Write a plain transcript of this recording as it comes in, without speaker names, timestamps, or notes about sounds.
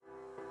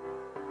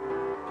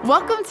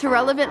Welcome to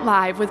Relevant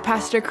Live with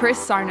Pastor Chris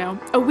Sarno,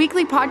 a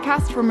weekly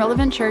podcast from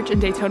Relevant Church in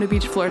Daytona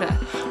Beach, Florida.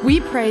 We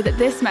pray that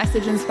this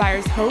message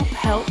inspires hope,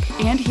 help,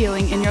 and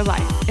healing in your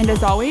life. And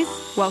as always,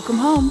 welcome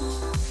home.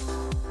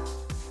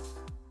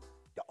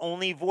 The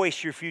only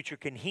voice your future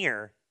can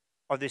hear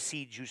are the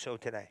seeds you sow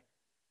today.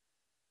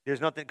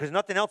 There's nothing, because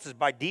nothing else is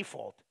by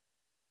default.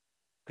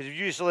 Because if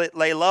you just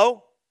lay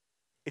low,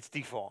 it's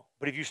default.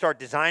 But if you start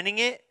designing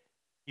it,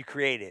 you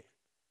create it.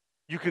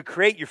 You could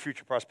create your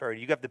future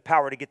prosperity. You have the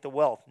power to get the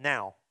wealth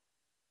now.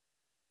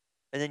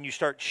 And then you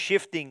start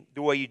shifting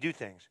the way you do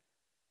things.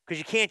 Because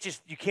you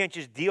can't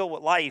just deal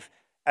with life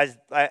as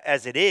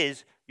it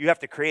is. You have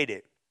to create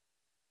it.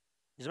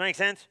 Does that make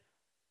sense?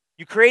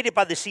 You create it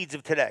by the seeds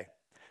of today.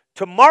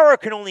 Tomorrow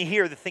can only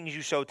hear the things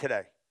you sow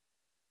today.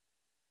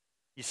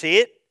 You see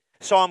it?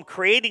 So I'm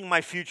creating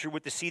my future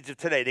with the seeds of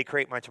today. They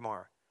create my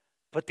tomorrow.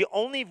 But the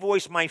only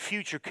voice my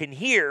future can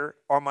hear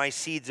are my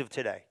seeds of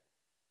today.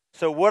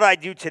 So what I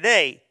do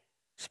today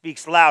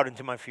speaks loud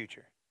into my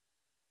future.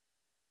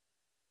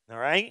 All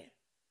right?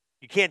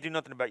 You can't do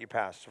nothing about your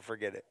past, so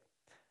forget it.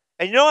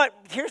 And you know what?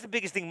 Here's the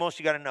biggest thing most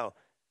you got to know.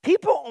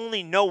 People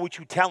only know what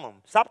you tell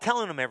them. Stop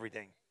telling them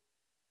everything.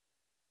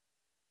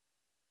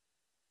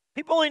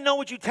 People only know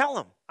what you tell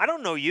them. I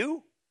don't know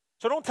you,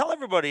 so don't tell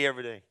everybody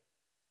everything.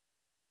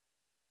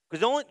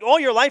 Because all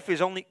your life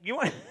is only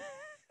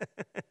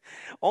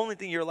only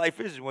thing your life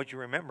is what you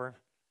remember.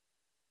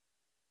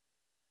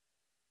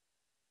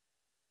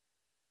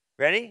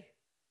 Ready? Did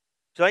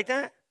you like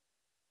that?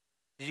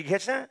 Did you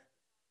catch that?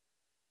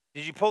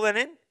 Did you pull that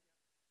in?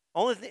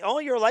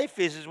 All your life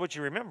is what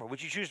you remember,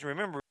 what you choose to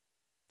remember.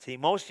 See,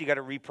 most you got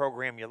to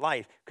reprogram your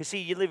life. Because, see,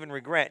 you live in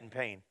regret and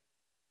pain.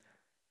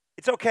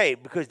 It's okay,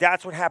 because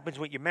that's what happens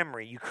with your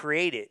memory. You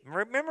create it.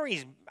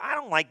 Memories, I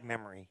don't like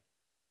memory.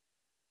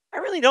 I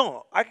really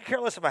don't. I could care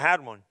less if I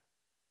had one.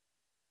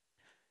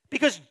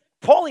 Because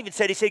Paul even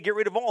said, he said, get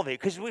rid of all of it.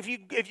 Because if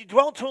you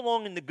dwell too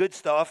long in the good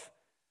stuff,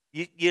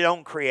 you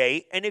don't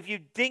create. And if you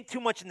think too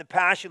much in the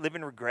past, you live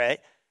in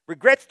regret.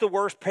 Regret's the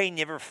worst pain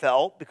you ever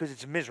felt because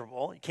it's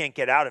miserable. You can't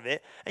get out of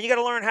it. And you got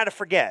to learn how to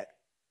forget.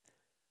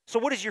 So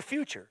what is your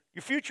future?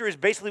 Your future is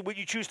basically what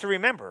you choose to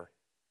remember.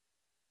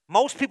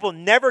 Most people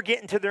never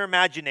get into their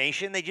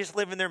imagination. They just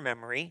live in their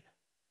memory.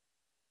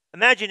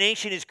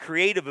 Imagination is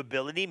creative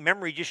ability.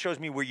 Memory just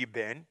shows me where you've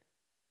been.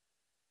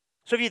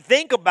 So if you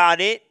think about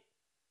it,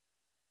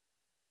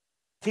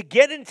 to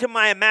get into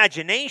my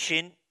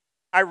imagination,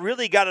 I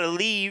really got to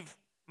leave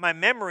my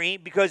memory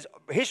because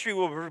history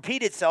will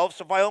repeat itself.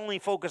 So if I only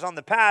focus on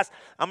the past,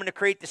 I'm going to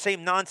create the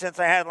same nonsense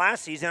I had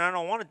last season. I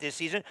don't want it this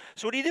season.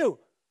 So what do?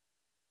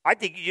 I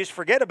think you just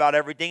forget about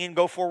everything and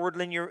go forward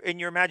in your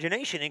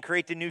imagination and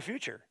create the new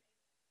future.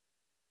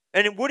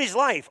 And what is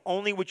life?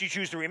 Only what you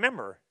choose to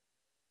remember.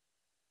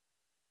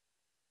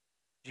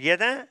 Did you get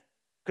that?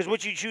 Because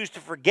what you choose to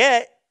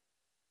forget,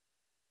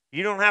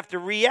 you don't have to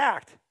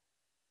react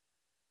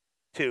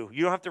to.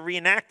 You don't have to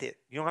reenact it.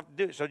 You don't have to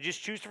do it. So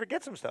just choose to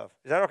forget some stuff.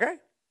 Is that okay?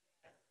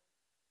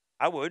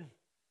 I would.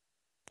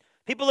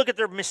 People look at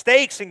their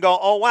mistakes and go,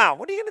 oh, wow,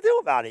 what are you going to do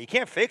about it? You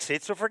can't fix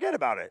it, so forget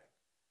about it.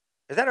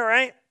 Is that all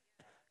right?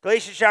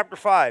 Galatians chapter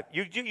 5.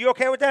 You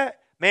okay with that?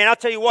 Man, I'll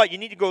tell you what, you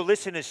need to go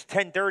listen to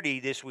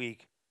 10:30 this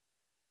week.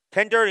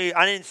 10:30,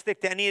 I didn't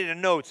stick to any of the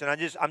notes, and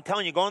I'm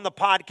telling you, go on the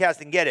podcast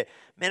and get it.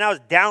 Man, I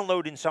was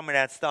downloading some of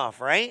that stuff,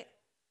 right?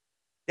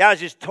 That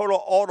was just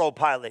total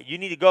autopilot. You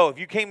need to go. If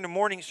you came to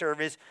morning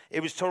service,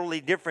 it was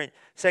totally different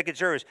second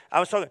service. I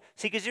was talking,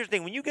 see, because here's the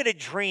thing. When you get a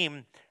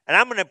dream, and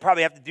I'm going to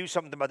probably have to do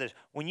something about this.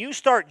 When you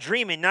start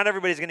dreaming, not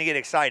everybody's going to get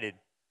excited.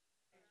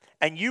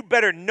 And you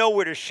better know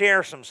where to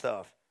share some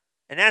stuff.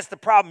 And that's the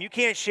problem. You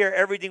can't share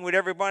everything with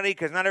everybody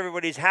because not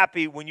everybody's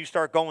happy when you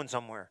start going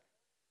somewhere.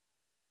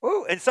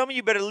 Ooh, and some of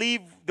you better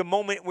leave the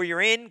moment where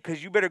you're in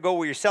because you better go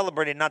where you're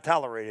celebrated, not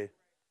tolerated.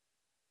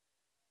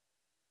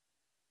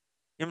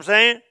 You know what I'm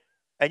saying?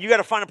 And you got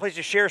to find a place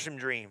to share some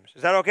dreams.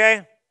 Is that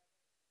okay?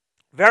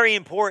 Very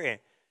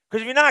important.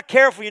 Because if you're not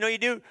careful, you know what you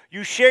do?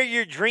 You share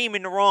your dream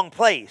in the wrong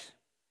place.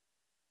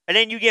 And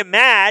then you get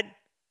mad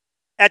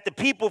at the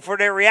people for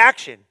their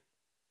reaction.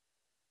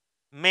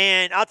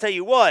 Man, I'll tell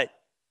you what.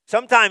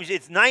 Sometimes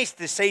it's nice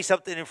to say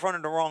something in front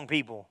of the wrong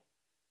people.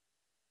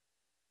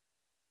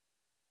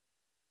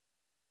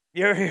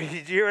 You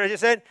hear what I just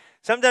said?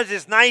 Sometimes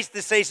it's nice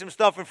to say some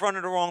stuff in front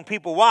of the wrong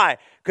people. Why?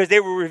 Because they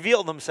will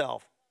reveal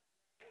themselves.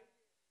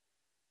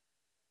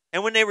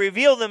 And when they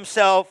reveal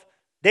themselves,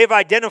 they've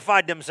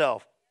identified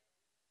themselves.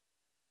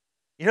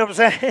 You know what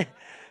I'm saying?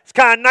 It's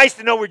kind of nice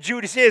to know where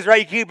Judas is,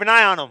 right? You keep an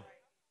eye on him.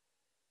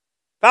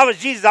 If I was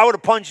Jesus, I would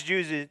have punched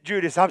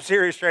Judas. I'm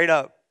serious, straight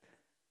up.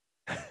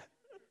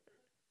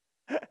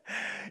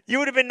 You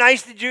would have been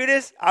nice to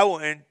Judas? I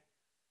wouldn't.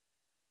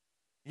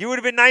 You would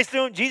have been nice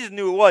to him? Jesus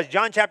knew who it was.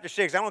 John chapter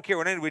 6. I don't care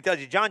what anybody tells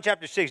you. John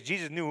chapter 6,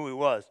 Jesus knew who he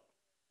was.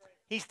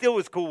 He still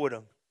was cool with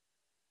him.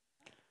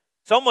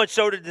 So much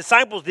so the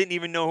disciples didn't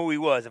even know who he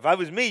was. If I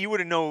was me, you would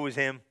have known it was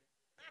him.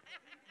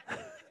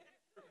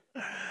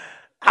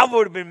 I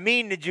would have been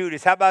mean to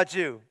Judas. How about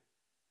you?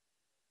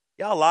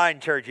 Y'all lie in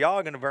church. Y'all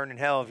are going to burn in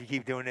hell if you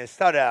keep doing this.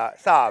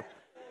 Stop.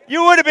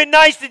 You would have been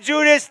nice to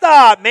Judas.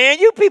 Stop, man.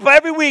 You people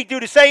every week do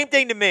the same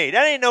thing to me.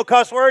 That ain't no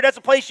cuss word. That's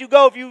a place you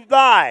go if you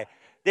lie.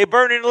 They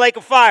burn in the lake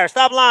of fire.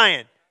 Stop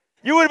lying.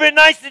 You would have been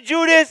nice to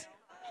Judas.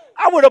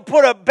 I would have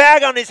put a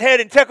bag on his head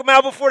and took him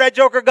out before that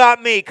joker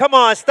got me. Come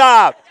on,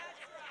 stop.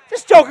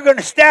 This joker going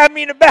to stab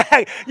me in the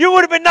back. You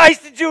would have been nice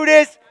to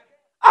Judas.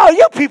 Oh,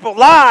 you people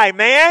lie,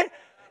 man.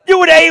 You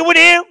would have ate with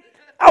him.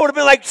 I would have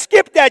been like,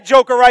 skip that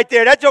joker right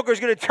there. That joker's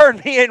going to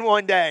turn me in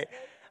one day.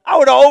 I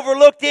would have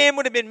overlooked him,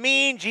 would have been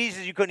mean.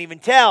 Jesus, you couldn't even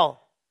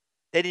tell.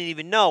 They didn't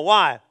even know.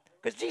 Why?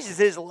 Because Jesus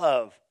is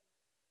love.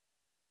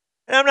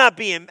 And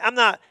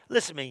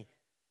listen to me.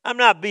 I'm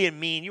not being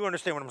mean. You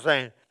understand what I'm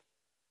saying?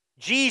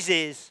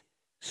 Jesus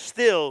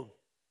still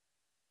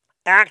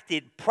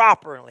acted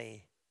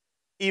properly,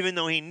 even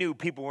though he knew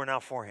people were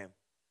not for him.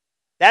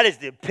 That is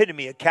the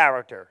epitome of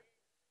character.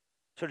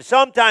 So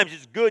sometimes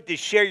it's good to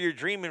share your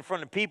dream in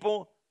front of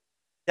people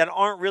that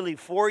aren't really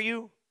for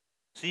you,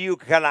 so you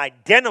can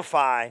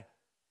identify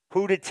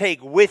who to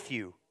take with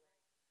you.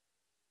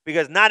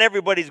 Because not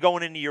everybody's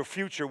going into your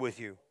future with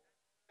you.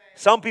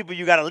 Some people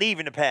you got to leave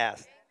in the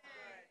past.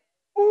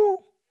 Ooh,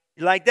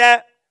 you like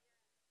that?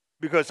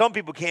 Because some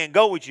people can't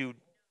go with you.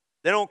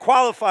 They don't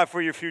qualify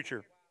for your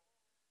future.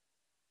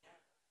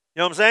 You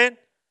know what I'm saying?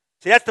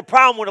 See, that's the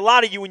problem with a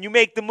lot of you. When you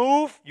make the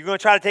move, you're going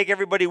to try to take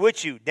everybody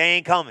with you. They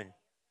ain't coming.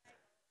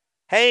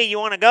 Hey, you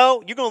want to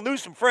go? You're going to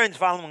lose some friends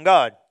following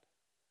God.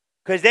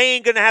 Because they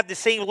ain't going to have the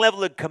same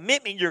level of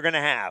commitment you're going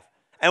to have.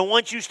 And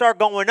once you start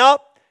going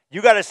up,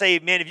 you got to say,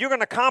 man, if you're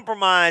going to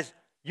compromise,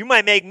 you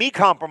might make me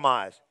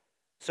compromise.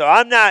 So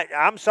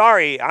I'm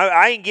sorry.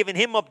 I ain't giving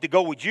him up to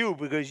go with you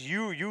because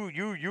you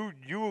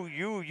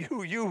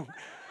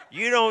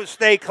don't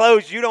stay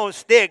close. You don't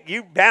stick.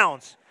 You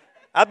bounce.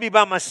 I'll be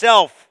by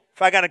myself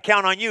if I got to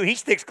count on you. He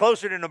sticks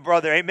closer than a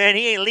brother. Amen.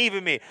 He ain't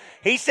leaving me.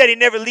 He said he'd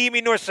never leave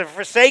me nor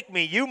forsake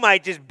me. You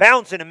might just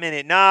bounce in a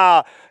minute.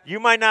 Nah, you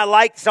might not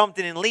like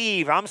something and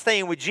leave. I'm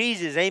staying with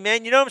Jesus.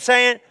 Amen. You know what I'm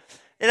saying?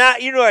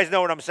 And you guys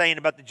know what I'm saying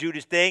about the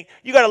Judas thing.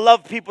 You got to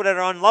love people that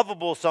are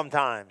unlovable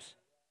sometimes.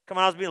 Come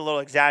on, I was being a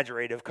little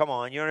exaggerative. Come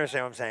on, you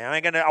understand what I'm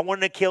saying? I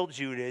wouldn't have killed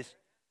Judas.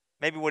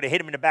 Maybe would have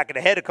hit him in the back of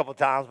the head a couple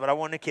times, but I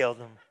wouldn't have killed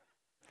him.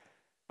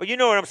 But you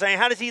know what I'm saying?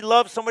 How does he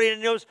love somebody that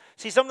knows?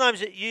 See,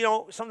 sometimes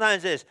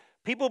this.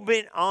 People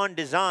been on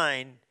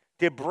design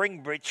to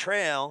bring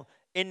betrayal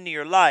into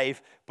your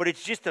life, but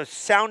it's just a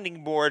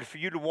sounding board for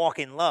you to walk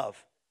in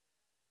love.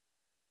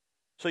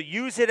 So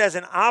use it as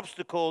an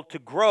obstacle to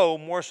grow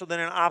more so than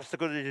an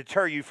obstacle to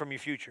deter you from your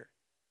future.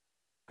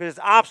 Because it's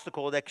an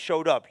obstacle that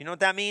showed up. You know what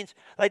that means?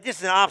 Like, this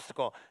is an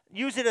obstacle.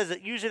 Use it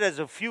as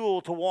a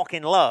fuel to walk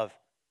in love.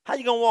 How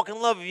you going to walk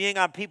in love if you ain't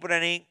got people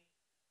that ain't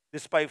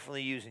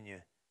despitefully using you?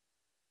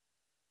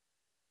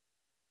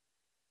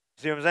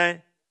 See what I'm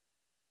saying?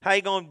 How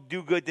you going to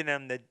do good to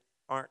them that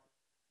aren't?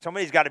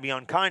 Somebody's got to be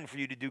unkind for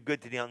you to do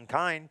good to the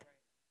unkind.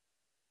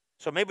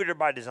 So maybe they're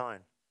by design.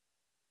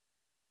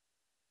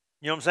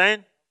 You know what I'm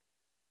saying?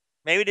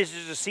 Maybe this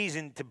is a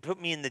season to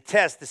put me in the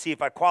test to see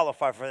if I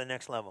qualify for the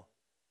next level.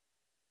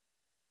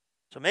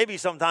 So maybe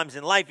sometimes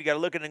in life you got to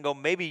look at it and go,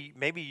 maybe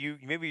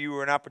you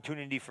were an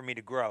opportunity for me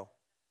to grow.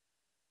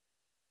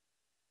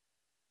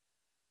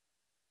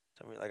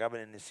 Somebody like, I've been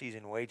in this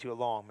season way too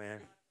long,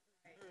 man.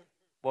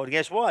 Well,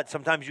 guess what?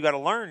 Sometimes you got to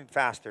learn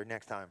faster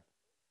next time.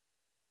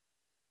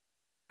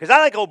 Because I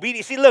like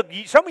obedience. See, look,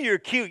 some of you are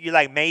cute. You're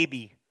like,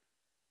 maybe.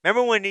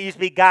 Remember when it used to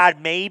be, God,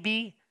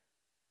 maybe?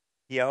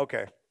 Yeah,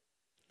 okay.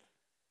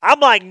 I'm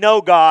like, no,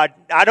 God,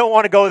 I don't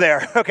want to go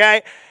there,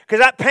 okay? Because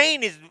that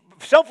pain is,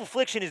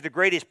 self-affliction is the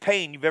greatest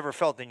pain you've ever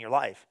felt in your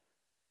life.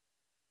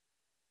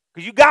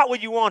 Because you got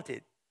what you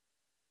wanted.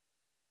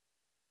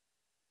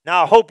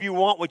 Now I hope you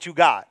want what you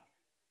got.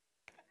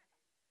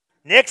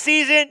 Next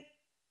season,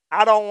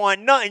 I don't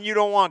want nothing you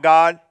don't want,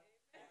 God.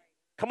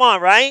 Come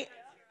on, right?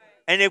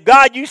 And if,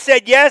 God, you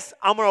said yes,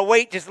 I'm going to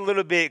wait just a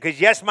little bit because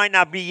yes might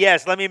not be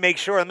yes. Let me make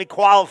sure. Let me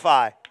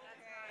qualify.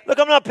 Look,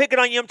 I'm not picking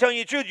on you. I'm telling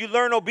you the truth. You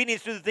learn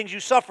obedience through the things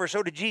you suffer.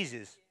 So did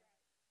Jesus.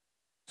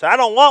 So I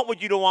don't want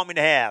what you don't want me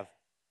to have.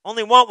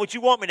 Only want what you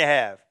want me to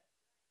have.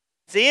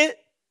 See it?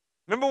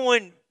 Remember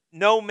when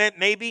no meant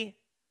maybe? You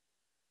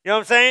know what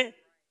I'm saying?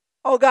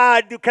 Oh,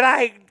 God, can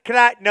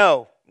I?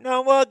 No.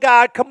 No, well,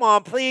 God, come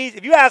on, please.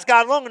 If you ask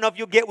God long enough,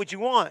 you'll get what you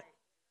want.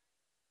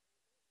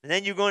 And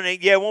then you're going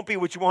to, it won't be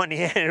what you want in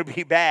the end. It'll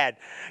be bad.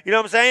 You know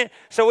what I'm saying?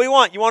 So what do you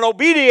want? You want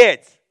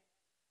obedience.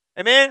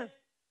 Amen?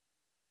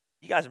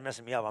 You guys are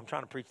messing me up. I'm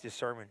trying to preach this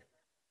sermon.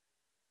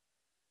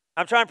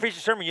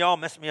 Y'all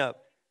messing me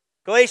up.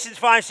 Galatians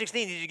 5:16.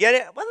 Did you get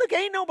it? Well, look,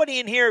 ain't nobody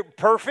in here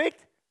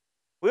perfect.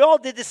 We all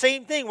did the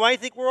same thing. Why do you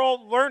think we're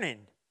all learning?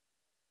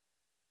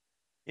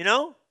 You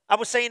know? I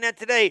was saying that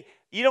today.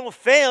 You don't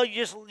fail.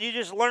 You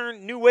just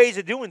learn new ways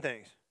of doing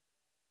things.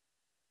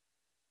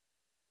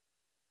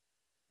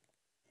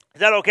 Is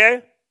that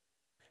okay?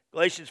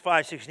 Galatians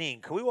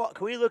 5:16. Can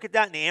we look at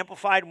that in the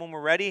Amplified when we're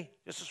ready?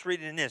 Let's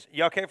read it in this.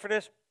 You okay for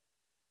this?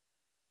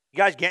 You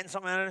guys getting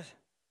something out of this?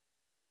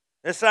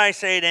 This I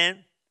say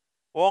then,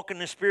 Walk in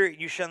the Spirit,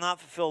 you shall not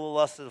fulfill the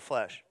lust of the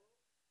flesh.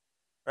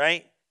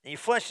 Right? And your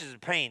flesh is a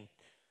pain.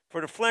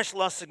 For the flesh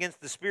lusts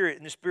against the Spirit,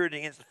 and the Spirit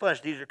against the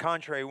flesh. These are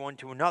contrary one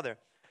to another,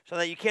 so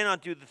that you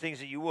cannot do the things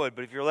that you would.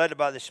 But if you're led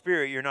by the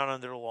Spirit, you're not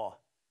under the law.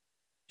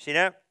 See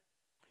that?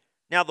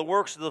 Now the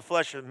works of the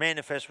flesh are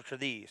manifest, which are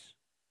these.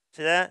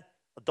 See that?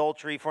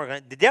 Adultery,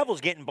 fornication. The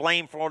devil's getting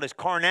blamed for all this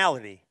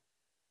carnality.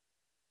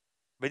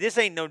 But this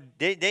ain't no,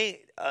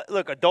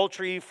 look,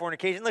 adultery,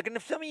 fornication. Look, and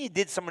if some of you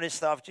did some of this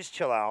stuff, just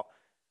chill out.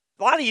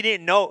 A lot of you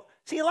didn't know.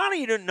 See, a lot of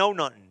you didn't know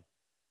nothing.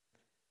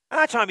 I'm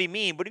not trying to be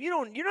mean, but if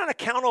you're not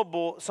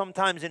accountable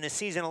sometimes in a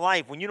season of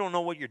life when you don't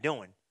know what you're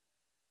doing.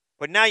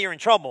 But now you're in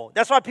trouble.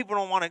 That's why people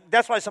don't want to,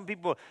 that's why some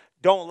people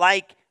don't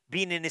like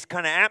being in this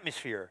kind of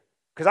atmosphere.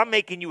 Because I'm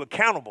making you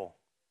accountable.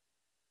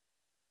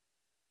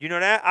 You know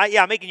that?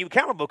 I'm making you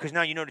accountable because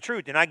now you know the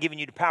truth and I'm giving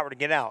you the power to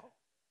get out.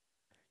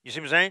 You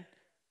see what I'm saying?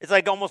 It's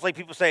like almost like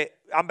people say,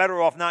 I'm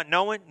better off not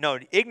knowing. No,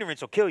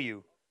 ignorance will kill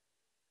you.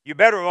 You're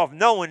better off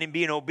knowing and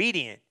being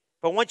obedient.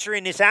 But once you're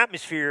in this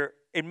atmosphere,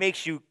 it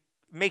makes you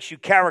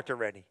character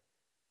ready.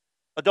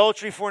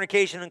 Adultery,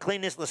 fornication,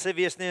 uncleanness,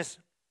 lasciviousness,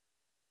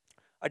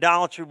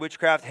 idolatry,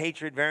 witchcraft,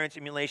 hatred, variance,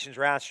 emulations,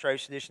 wrath,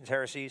 strife, seditions,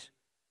 heresies,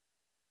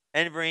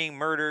 envying,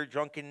 murder,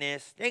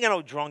 drunkenness. You ain't got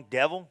no drunk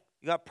devil.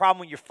 You got a problem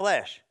with your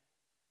flesh.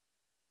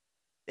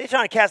 They're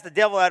trying to cast the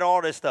devil out of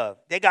all this stuff.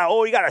 They got,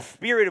 you got a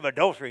spirit of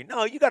adultery.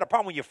 No, you got a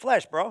problem with your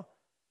flesh, bro.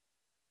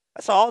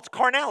 That's all. It's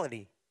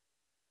carnality.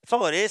 That's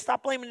all it is.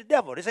 Stop blaming the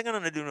devil. This ain't got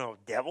nothing to do with no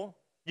devil.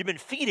 You've been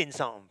feeding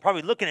something.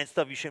 Probably looking at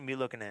stuff you shouldn't be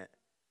looking at.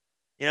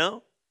 You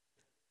know?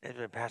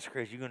 Pastor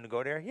Chris, you going to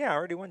go there? Yeah, I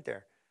already went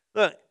there.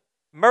 Look,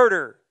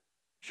 murder,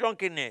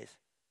 drunkenness.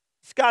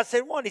 Scott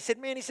said one. He said,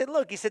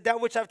 look, that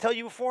which I've told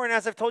you before, and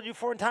as I've told you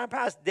before in time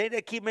past, they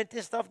that keep at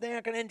this stuff, they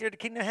aren't going to enter the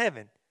kingdom of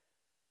heaven.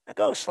 Now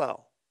go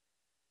slow.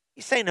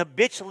 He's saying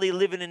habitually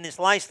living in this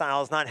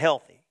lifestyle is not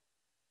healthy.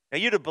 Now,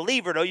 you're the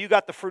believer, though. You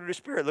got the fruit of the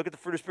Spirit. Look at the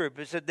fruit of the Spirit.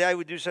 But it said, they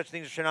would do such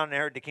things as shall not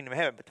inherit the kingdom of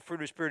heaven. But the fruit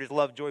of the Spirit is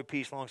love, joy,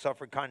 peace,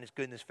 long-suffering, kindness,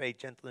 goodness, faith,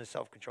 gentleness,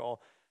 self-control,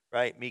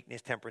 right?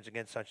 Meekness, temperance.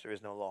 Against such there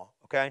is no law.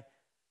 Okay?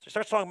 So it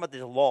starts talking about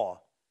this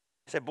law.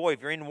 He said, boy,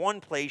 if you're in one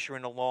place, you're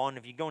in the law. And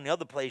if you go in the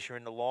other place, you're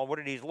in the law. What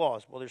are these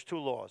laws? Well, there's two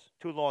laws.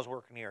 Two laws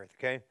working the earth,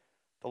 okay?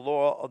 The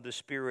law of the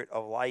Spirit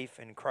of life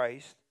in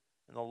Christ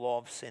and the law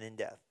of sin and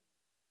death.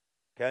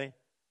 Okay?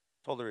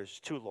 That's all there is.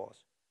 Two laws.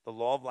 The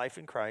law of life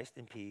in Christ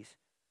and peace,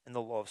 and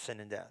the law of sin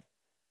and death.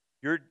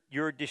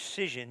 Your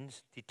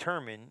decisions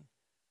determine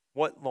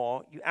what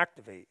law you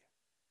activate.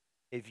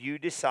 If you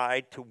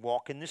decide to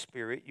walk in the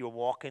Spirit, you'll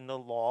walk in the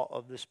law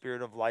of the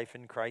Spirit of life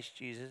in Christ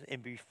Jesus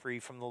and be free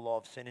from the law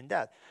of sin and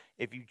death.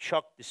 If you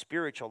chuck the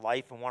spiritual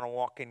life and want to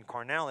walk in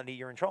carnality,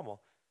 you're in trouble.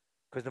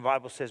 Because the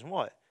Bible says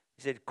what?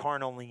 It said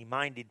carnally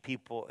minded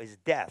people is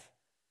death.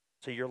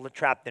 So you're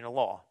trapped in a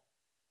law.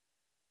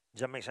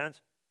 Does that make sense?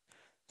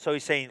 So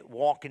he's saying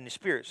walk in the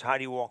Spirit. So how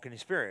do you walk in the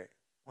Spirit?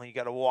 Well, you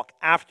got to walk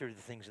after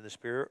the things of the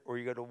Spirit, or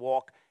you got to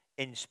walk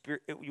in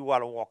Spirit. You got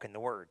to walk in the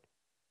Word.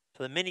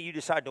 So the minute you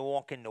decide to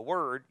walk in the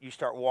Word, you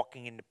start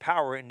walking in the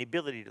power and the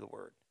ability of the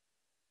Word.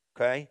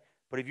 Okay?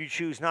 But if you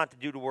choose not to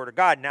do the Word of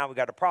God, now we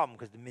got a problem,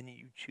 because the minute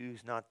you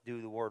choose not to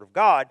do the Word of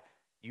God,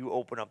 you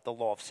open up the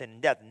law of sin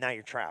and death, and now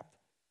you're trapped.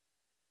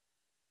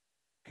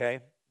 Okay?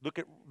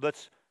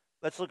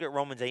 Let's look at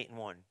Romans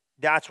 8:1.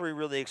 That's where he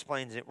really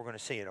explains it. We're going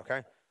to see it,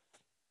 okay?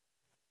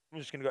 I'm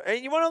just going to go. Hey,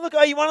 you want to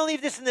look? You want to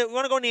leave this you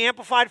want to go in the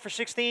Amplified for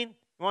 16? You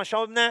want to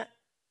show them that?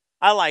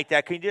 I like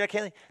that. Can you do that,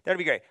 Kaylee? That'd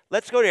be great.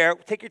 Let's go there.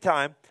 Take your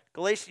time.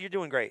 Galatians, you're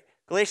doing great.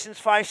 Galatians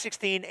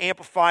 5:16,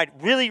 Amplified,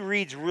 really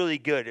reads really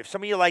good. If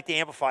some of you like the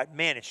Amplified,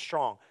 man, it's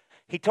strong.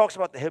 He talks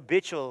about the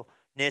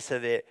habitualness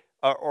of it,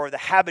 or the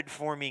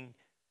habit-forming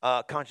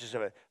consciousness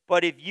of it.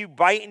 But if you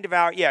bite and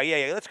devour,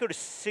 yeah. Let's go to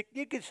 6.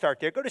 You can start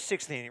there. Go to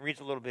 16. It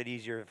reads a little bit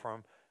easier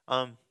for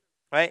him.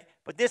 Right?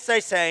 But this I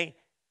say,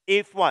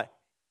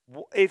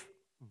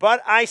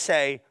 but I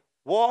say,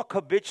 walk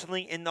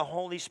habitually in the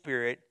Holy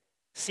Spirit,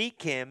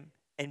 seek Him,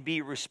 and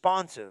be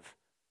responsive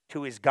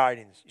to His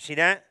guidance. You see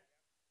that?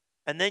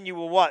 And then you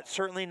will what?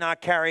 Certainly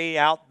not carry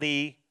out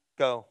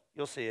you'll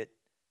see it.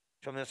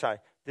 Show me the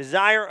side.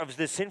 Desire of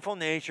the sinful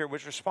nature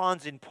which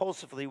responds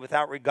impulsively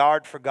without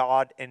regard for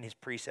God and His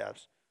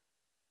precepts.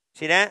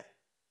 See that?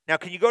 Now,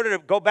 can you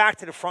go back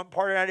to the front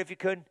part of that if you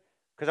could?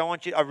 Because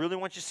I really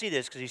want you to see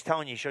this, because he's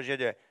telling you, he shows you how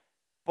to do it.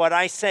 But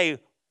I say,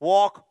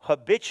 walk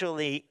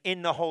habitually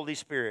in the Holy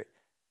Spirit.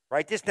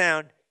 Write this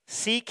down.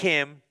 Seek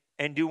Him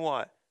and do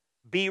what?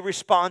 Be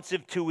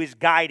responsive to His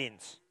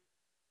guidance.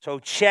 So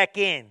check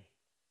in.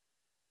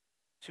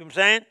 See what I'm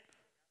saying?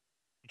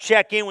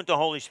 Check in with the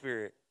Holy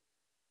Spirit.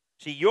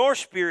 See, your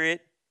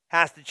spirit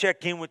has to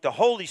check in with the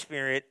Holy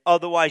Spirit.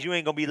 Otherwise, you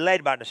ain't going to be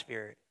led by the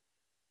Spirit.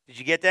 Did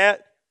you get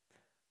that?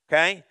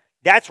 Okay?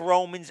 That's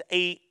Romans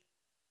 8,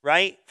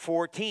 right?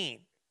 14.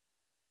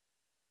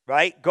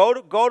 Right?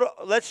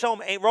 Let's show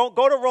them.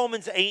 Go to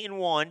Romans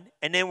 8:1,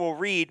 and then we'll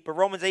read. But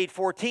Romans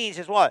 8:14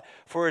 says what?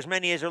 For as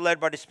many as are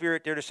led by the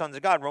Spirit, they're the sons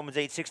of God. Romans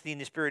 8:16,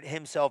 the Spirit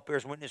Himself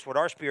bears witness with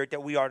our spirit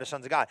that we are the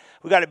sons of God.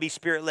 We got to be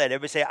Spirit-led.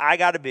 Everybody say, I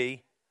got to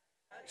be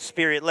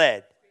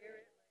Spirit-led.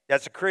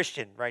 That's a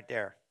Christian right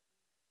there.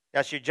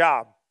 That's your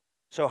job.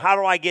 So how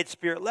do I get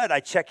Spirit-led? I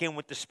check in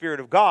with the Spirit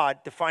of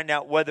God to find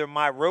out whether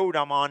my road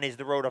I'm on is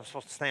the road I'm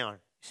supposed to stay on.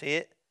 See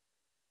it?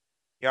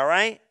 You all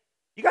right?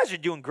 You guys are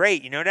doing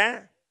great. You know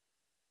that?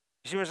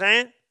 You see what I'm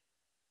saying?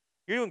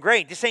 You're doing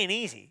great. This ain't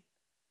easy.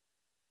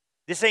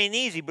 This ain't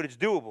easy, but it's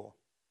doable.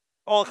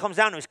 All it comes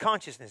down to is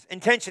consciousness.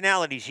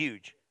 Intentionality is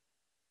huge.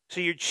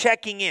 So you're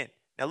checking in.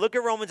 Now look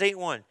at Romans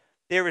 8:1.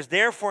 There is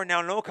therefore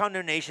now no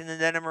condemnation in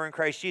them who are in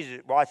Christ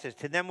Jesus. Watch this.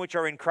 To them which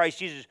are in Christ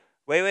Jesus.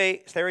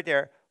 Wait, stay right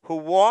there. Who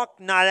walk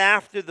not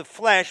after the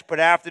flesh, but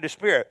after the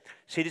Spirit.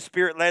 See the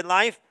Spirit-led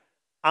life?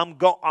 I'm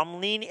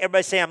leaning.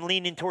 Everybody say I'm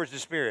leaning towards the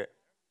Spirit.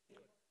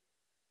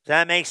 Does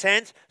that make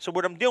sense? So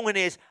what I'm doing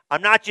is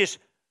I'm going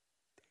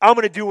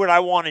to do what I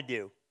want to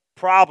do.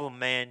 Problem,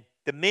 man.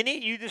 The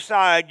minute you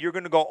decide you're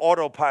going to go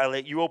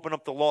autopilot, you open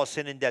up the law of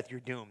sin and death, you're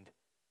doomed.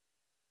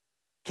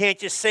 Can't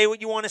just say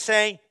what you want to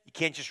say. You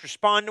can't just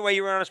respond the way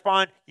you want to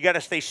respond. You got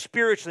to stay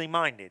spiritually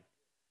minded.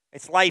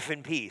 It's life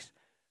and peace.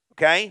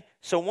 Okay?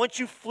 So once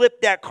you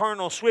flip that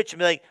carnal switch and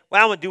be like,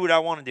 well, I'm going to do what I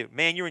want to do.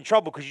 Man, you're in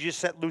trouble because you just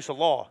set loose a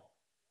law.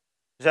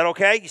 Is that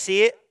okay? You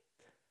see it?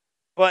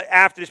 But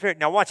after the Spirit.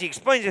 Now watch, he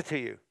explains it to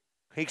you.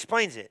 He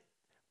explains it.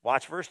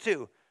 Watch verse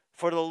 2.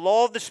 For the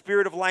law of the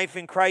Spirit of life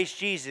in Christ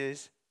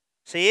Jesus,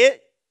 see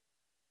it?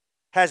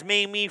 Has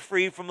made me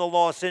free from the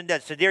law of sin and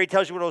death. So there he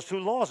tells you what those two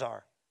laws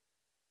are.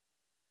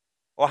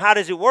 Well, how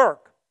does it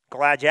work?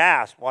 Glad you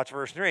asked. Watch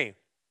verse 3.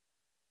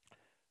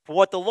 For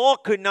what the law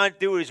could not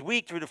do is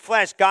weak through the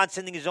flesh, God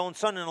sending his own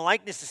Son in the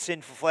likeness of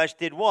sinful flesh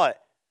did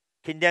what?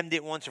 Condemned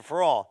it once and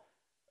for all.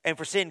 And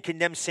for sin,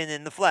 condemned sin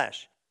in the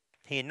flesh.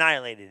 He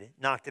annihilated it,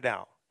 knocked it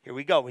out. Here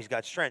we go. He's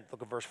got strength.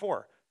 Look at verse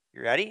 4.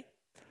 You ready?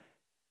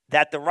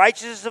 That the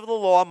righteousness of the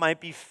law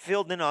might be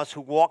filled in us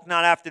who walk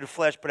not after the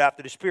flesh, but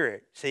after the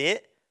Spirit. See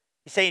it?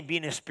 He's saying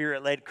being a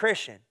Spirit-led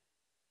Christian.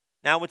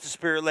 Now what's a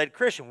Spirit-led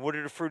Christian? What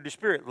are the fruit of the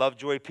Spirit? Love,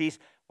 joy, peace.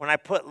 When I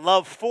put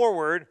love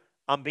forward,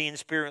 I'm being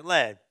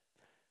Spirit-led.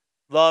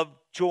 Love,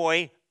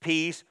 joy,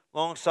 peace,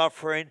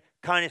 long-suffering,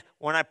 kindness.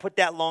 When I put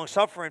that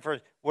long-suffering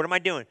first, what am I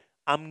doing?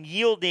 I'm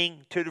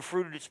yielding to the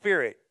fruit of the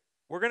Spirit.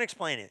 We're going to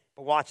explain it,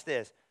 but watch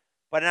this.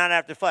 But not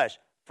after the flesh.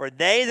 For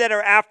they that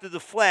are after the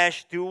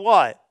flesh do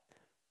what?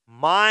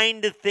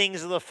 Mind the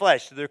things of the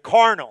flesh. So they're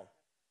carnal.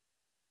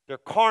 They're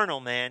carnal,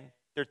 man.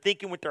 They're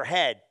thinking with their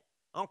head.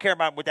 I don't care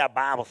about what that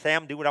Bible says.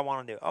 I'm do what I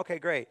want to do. Okay,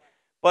 great.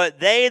 But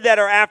they that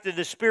are after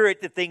the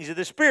Spirit, the things of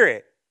the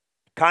Spirit.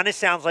 Kind of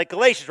sounds like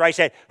Galatians, right? He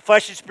said,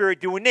 flesh and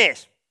spirit doing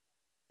this.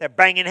 They're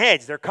banging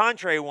heads. They're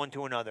contrary one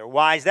to another.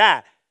 Why is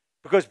that?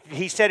 Because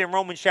he said in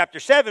Romans chapter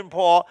 7,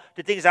 Paul,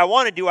 the things I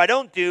want to do, I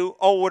don't do.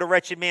 Oh, what a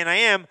wretched man I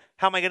am.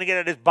 How am I going to get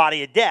out of this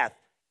body of death?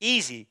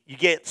 Easy. You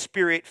get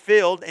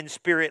Spirit-filled and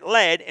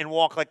Spirit-led and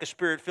walk like a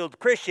Spirit-filled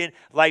Christian,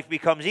 life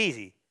becomes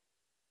easy.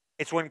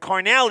 It's when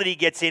carnality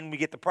gets in, we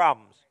get the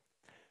problems.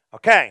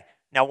 Okay,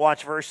 now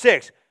watch verse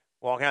 6.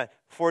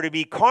 For to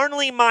be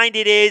carnally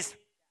minded is,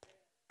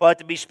 but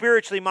to be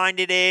spiritually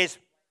minded is,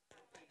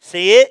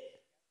 see it?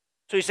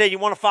 So he said you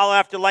want to follow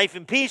after life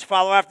and peace,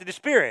 follow after the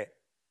Spirit.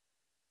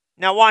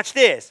 Now watch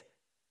this.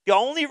 The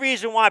only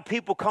reason why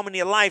people come into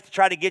your life to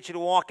try to get you to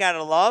walk out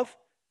of love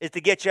is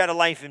to get you out of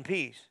life and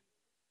peace.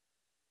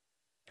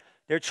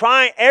 They're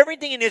trying,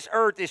 everything in this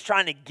earth is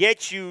trying to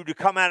get you to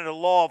come out of the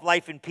law of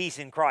life and peace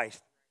in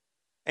Christ.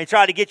 And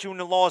try to get you in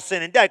the law of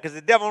sin and death. Because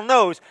the devil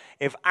knows,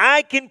 if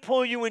I can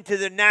pull you into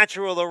the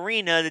natural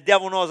arena, the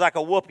devil knows I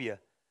can whoop you.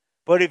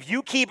 But if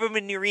you keep him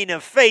in the arena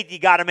of faith, you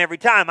got him every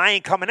time. I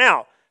ain't coming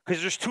out.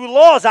 Because there's two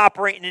laws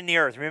operating in the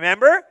earth,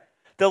 remember?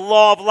 The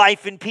law of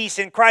life and peace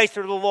in Christ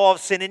or the law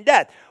of sin and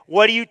death.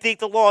 What do you think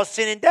the law of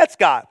sin and death's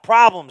got?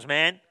 Problems,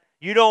 man.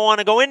 You don't want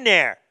to go in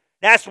there.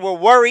 That's where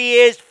worry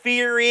is,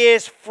 fear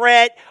is,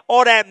 fret,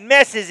 all that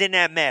mess is in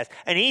that mess.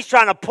 And he's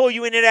trying to pull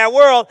you into that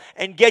world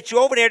and get you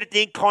over there to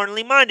think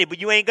carnally minded. But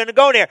you ain't going to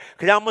go there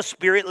because I'm a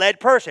Spirit-led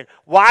person.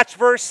 Watch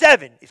verse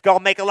 7. It's going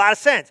to make a lot of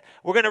sense.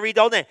 We're going to read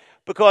the whole thing.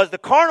 Because the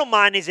carnal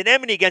mind is an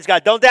enmity against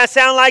God. Don't that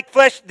sound like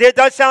flesh? Does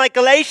that sound like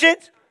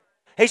Galatians?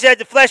 He said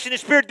the flesh and the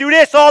Spirit do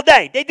this all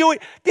day. They do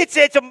it.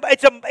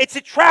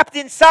 It's trapped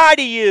inside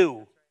of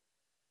you.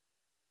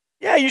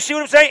 Yeah, you see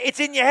what I'm saying?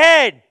 It's in your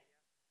head.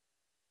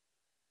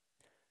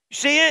 You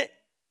see it?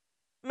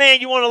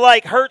 Man, you want to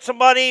like hurt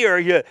somebody or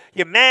you're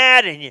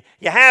mad and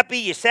you're happy,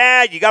 you're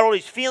sad, you got all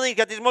these feelings, you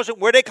got these emotions.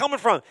 Where are they coming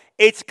from?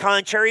 It's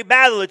contrary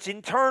battle. It's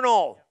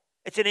internal.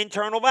 It's an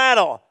internal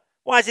battle.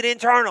 Why is it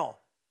internal?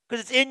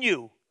 Because it's in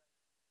you.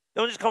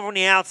 Don't just come from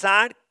the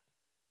outside.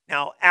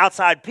 Now,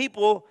 outside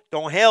people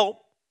don't help.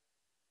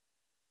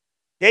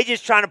 They're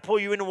just trying to pull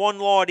you into one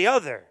law or the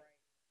other.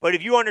 But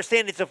if you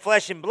understand it's a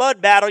flesh and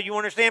blood battle, you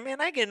understand, man,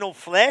 I ain't getting no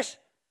flesh.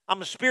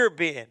 I'm a spirit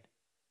being.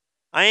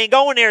 I ain't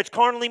going there. It's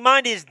carnally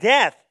minded. It's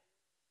death.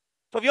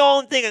 So if you're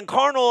all thinking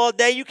carnal all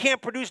day, you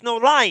can't produce no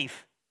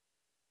life.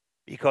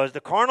 Because the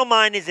carnal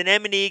mind is an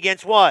enmity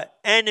against what?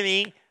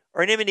 Enemy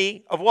or an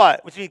enmity of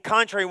what? Which means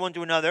contrary one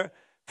to another.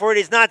 For it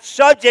is not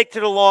subject to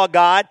the law of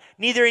God,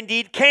 neither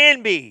indeed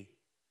can be.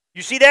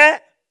 You see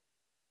that?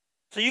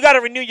 So you got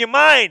to renew your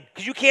mind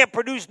because you can't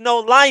produce no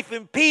life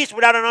and peace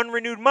without an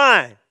unrenewed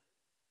mind.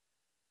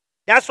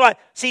 That's why,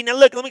 see, now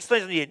look, let me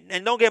explain something to you.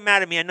 And don't get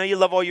mad at me. I know you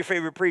love all your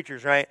favorite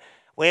preachers, right?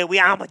 Well,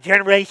 I'm a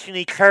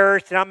generationally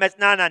cursed and I'm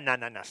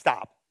no,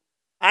 stop.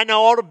 I know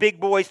all the big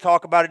boys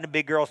talk about it and the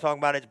big girls talk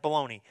about it. It's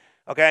baloney,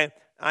 okay?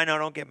 I know,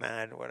 don't get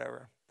mad or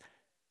whatever.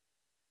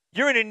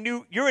 You're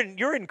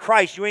in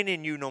Christ. You ain't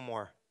in you no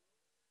more.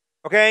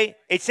 Okay?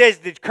 It says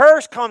the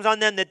curse comes on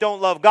them that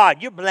don't love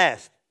God. You're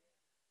blessed.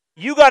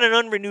 You got an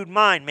unrenewed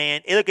mind,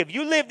 man. Look, if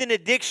you lived in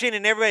addiction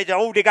and everybody's,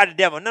 oh, they got the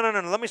devil. No.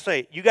 Let me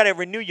say it. You got to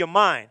renew your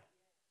mind.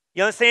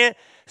 You understand?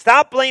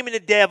 Stop blaming the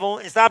devil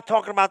and stop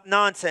talking about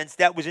nonsense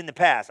that was in the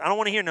past. I don't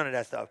want to hear none of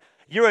that stuff.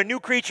 You're a new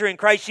creature in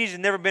Christ Jesus.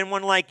 Never been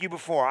one like you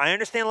before. I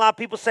understand a lot of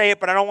people say it,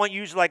 but I don't want you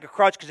to use it like a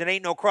crutch because it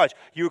ain't no crutch.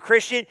 You're a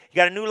Christian. You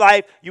got a new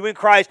life. You in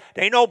Christ.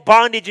 There ain't no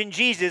bondage in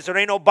Jesus, or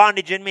there ain't no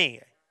bondage in me.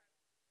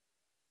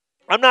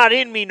 I'm not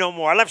in me no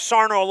more. I left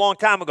Sarno a long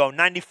time ago,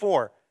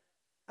 94.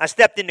 I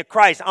stepped into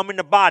Christ. I'm in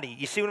the body.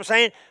 You see what I'm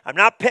saying? I'm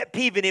not pet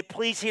peeving it.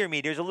 Please hear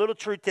me. There's a little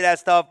truth to that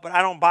stuff, but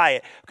I don't buy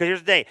it. Because here's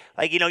the thing.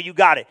 Like, you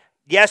got it.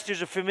 Yes,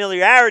 there's a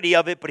familiarity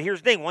of it, but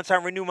here's the thing. Once I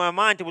renew my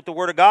mind to what the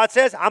Word of God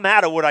says, I'm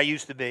out of what I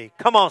used to be.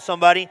 Come on,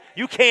 somebody.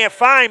 You can't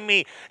find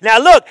me. Now,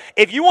 look,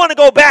 if you want to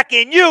go back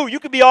in you, you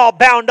could be all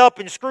bound up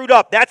and screwed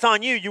up. That's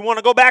on you. You want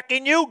to go back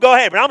in you? Go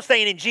ahead. But I'm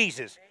staying in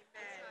Jesus.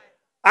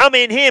 I'm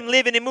in Him,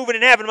 living and moving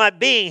and having my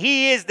being.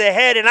 He is the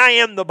head and I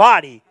am the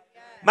body.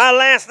 My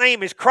last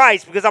name is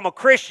Christ because I'm a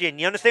Christian.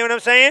 You understand what I'm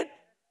saying?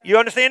 You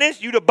understand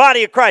this? You the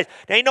body of Christ.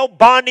 There ain't no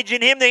bondage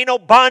in Him. There ain't no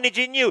bondage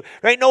in you.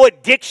 There ain't no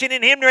addiction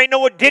in Him. There ain't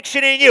no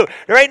addiction in you.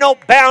 There ain't no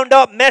bound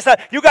up mess up.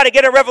 You got to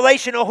get a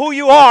revelation of who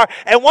you are.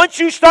 And once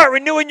you start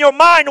renewing your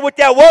mind to what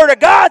that Word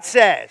of God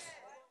says,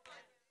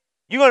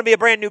 you're going to be a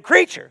brand new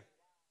creature.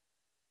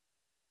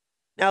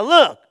 Now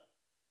look.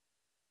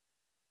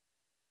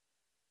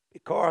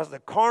 Because the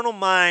carnal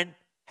mind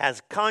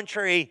has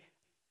contrary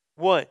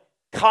what?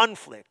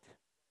 Conflict.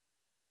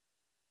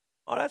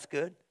 Oh, that's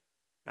good.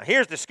 Now,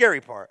 here's the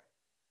scary part.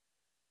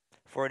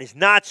 For it is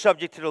not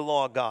subject to the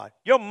law of God.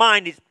 Your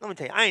mind is, let me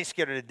tell you, I ain't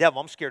scared of the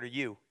devil. I'm scared of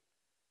you.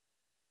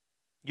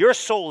 Your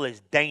soul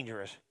is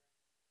dangerous.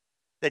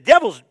 The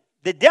devil's,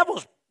 do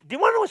you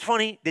want to know what's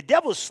funny? The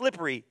devil's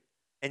slippery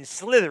and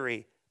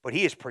slithery, but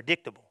he is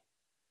predictable.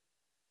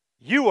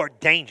 You are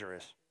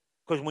dangerous.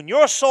 Because when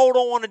your soul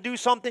don't want to do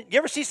something, you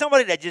ever see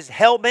somebody that just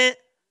hell-bent?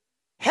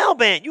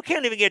 Hell-bent. You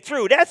can't even get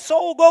through. That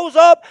soul goes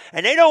up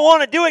and they don't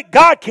want to do it.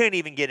 God can't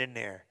even get in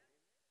there.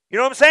 You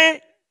know what I'm saying?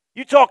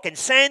 You talking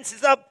sense and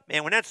stuff.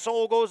 Man, when that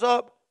soul goes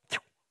up,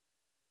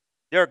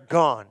 they're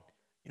gone.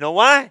 You know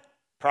why?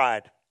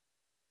 Pride.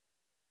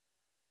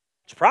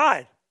 It's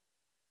pride.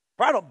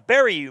 Pride will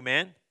bury you,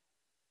 man.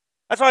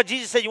 That's why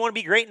Jesus said you want to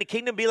be great in the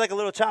kingdom, be like a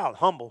little child.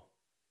 Humble.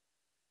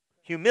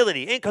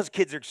 Humility. Ain't because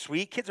kids are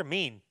sweet. Kids are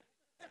mean.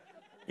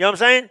 You know what I'm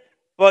saying?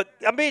 But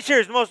I'm being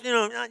serious. Most,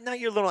 not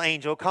your little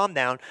angel. Calm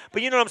down.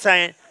 But you know what I'm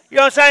saying? You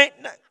know what I'm saying?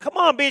 Come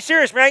on, be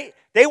serious, right?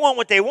 They want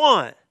what they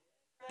want.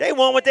 They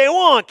want what they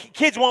want.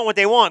 Kids want what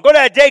they want. Go to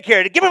that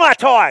daycare. Give me my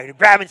toy. They're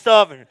grabbing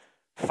stuff and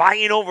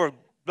fighting over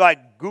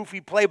like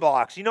goofy play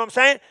blocks. You know what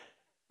I'm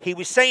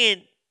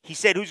saying? He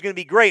said, who's going to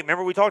be great?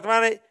 Remember we talked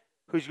about it?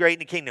 Who's great in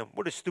the kingdom?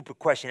 What a stupid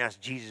question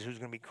asked Jesus, who's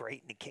going to be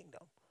great in the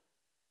kingdom?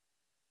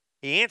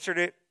 He answered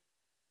it.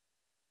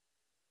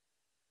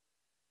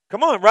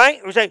 Come on, right?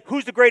 It was like,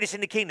 who's the greatest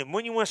in the kingdom?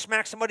 When you want to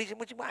smack somebody,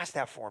 what you ask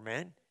that for,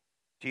 man?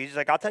 Jesus is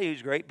like, I'll tell you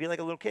who's great. Be like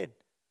a little kid.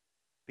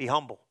 Be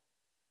humble.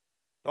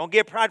 Don't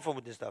get prideful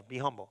with this stuff. Be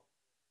humble.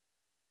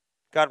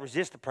 God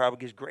resists the proud, but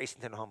gives grace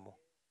to the humble.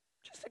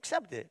 Just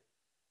accept it.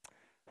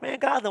 Man,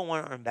 God don't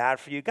want nothing bad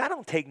for you. God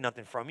don't take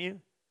nothing from you.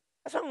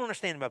 That's what I don't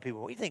understand about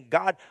people. You think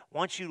God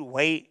wants you to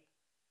wait?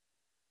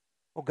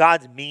 Well,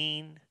 God's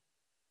mean.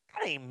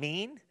 God ain't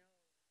mean.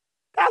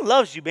 God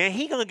loves you, man.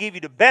 He's going to give you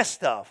the best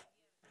stuff.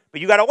 But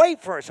you got to wait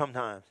for it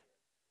sometimes.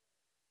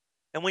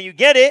 And when you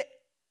get it,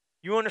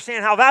 you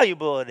understand how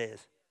valuable it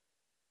is.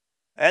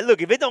 And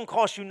look, if it don't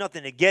cost you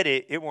nothing to get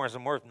it, it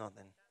wasn't worth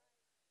nothing.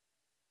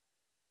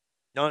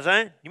 You know what I'm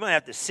saying? You might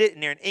have to sit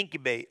in there and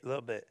incubate a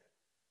little bit.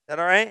 Is that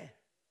all right?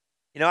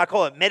 I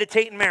call it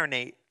meditate and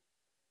marinate.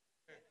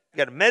 You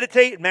got to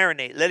meditate and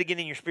marinate. Let it get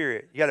in your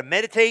spirit. You got to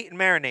meditate and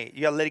marinate.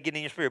 You got to let it get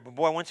in your spirit. But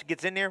boy, once it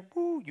gets in there,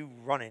 woo, you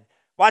running.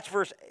 Watch.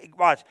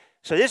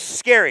 So this is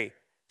scary.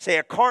 See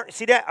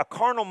that? A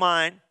carnal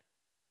mind.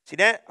 See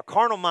that? A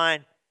carnal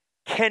mind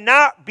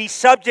cannot be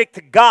subject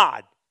to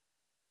God.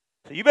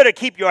 So you better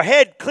keep your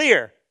head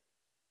clear.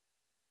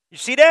 You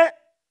see that?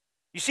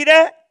 You see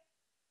that?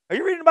 Are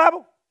you reading the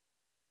Bible?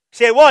 He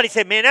said what? He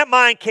said, man,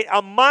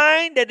 a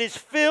mind that is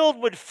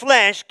filled with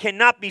flesh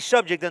cannot be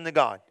subject unto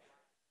God.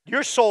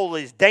 Your soul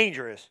is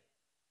dangerous.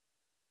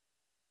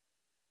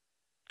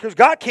 Because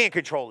God can't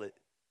control it.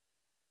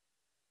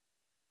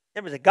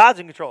 Everybody say, God's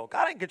in control.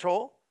 God ain't in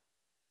control.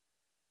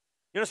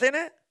 You understand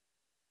that?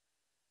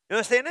 You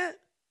understand that?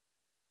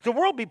 The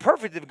world would be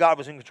perfect if God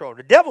was in control.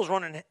 The devil's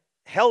running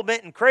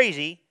hell-bent and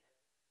crazy,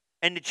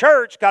 and the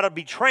church got to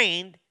be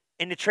trained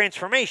in the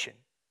transformation.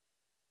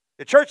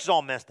 The church is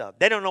all messed up.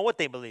 They don't know what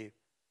they believe.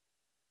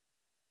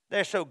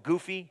 They're so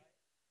goofy.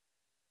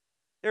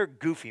 They're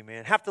goofy,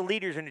 man. Half the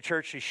leaders in the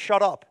church just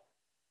shut up.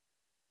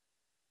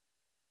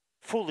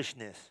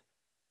 Foolishness.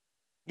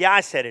 Yeah, I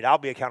said it. I'll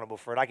be accountable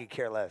for it. I could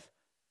care less.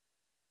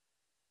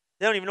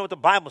 They don't even know what the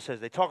Bible says.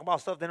 They talk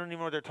about stuff. They don't even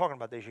know what they're talking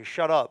about. They just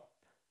shut up.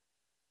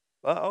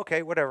 Well,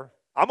 okay, whatever.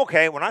 I'm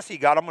okay. When I see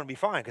God, I'm going to be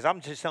fine because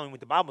I'm just telling you what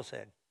the Bible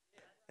said.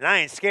 And I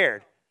ain't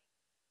scared.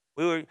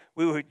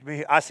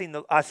 I seen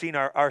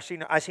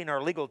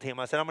our legal team.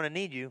 I said, I'm going to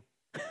need you.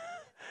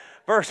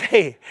 Verse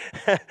 8,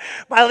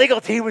 my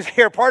legal team was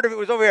here. Part of it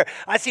was over here.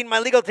 I seen my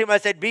legal team. I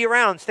said, be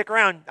around, stick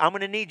around. I'm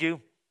going to need you.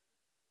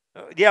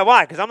 Yeah,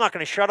 why? Because I'm not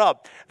going to shut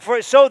up.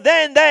 So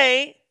then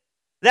they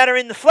that are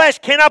in the flesh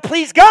cannot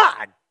please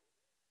God.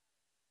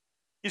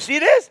 You see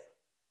this?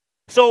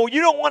 So you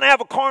don't want to have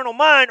a carnal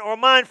mind or a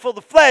mind full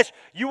of flesh.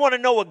 You want to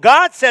know what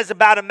God says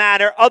about a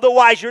matter.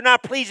 Otherwise, you're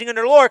not pleasing in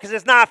the Lord because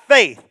it's not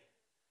faith.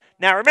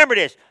 Now, remember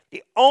this.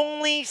 The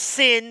only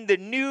sin the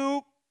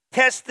New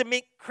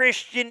Testament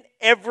Christian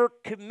ever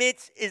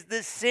commits is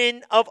the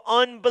sin of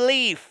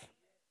unbelief.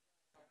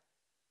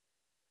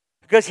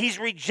 Because he's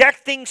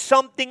rejecting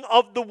something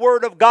of the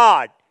Word of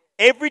God.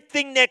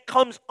 Everything that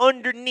comes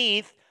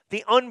underneath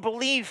the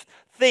unbelief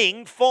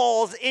thing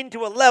falls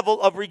into a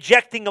level of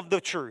rejecting of the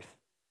truth.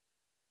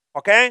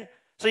 Okay?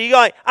 So you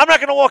go, I'm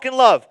not going to walk in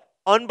love.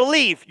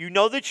 Unbelief. You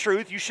know the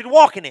truth. You should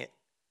walk in it.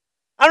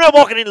 I'm not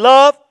walking in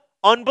love.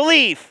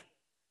 Unbelief.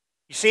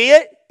 You see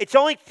it? It's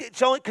only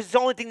because it's the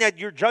only thing that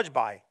you're judged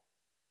by.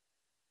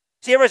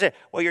 See, everybody say,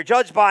 well, you're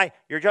judged by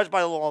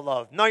the law of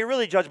love. No, you're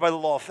really judged by the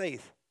law of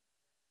faith.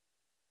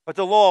 But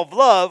the law of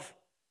love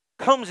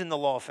comes in the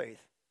law of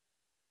faith.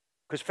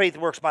 Because faith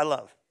works by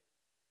love.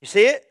 You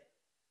see it?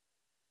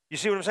 You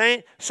see what I'm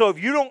saying? So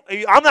if you don't,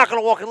 I'm not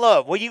going to walk in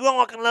love. Well, you don't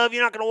walk in love,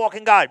 you're not going to walk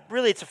in God.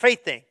 Really, it's a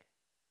faith thing.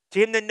 To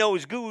him that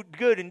knows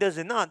good and does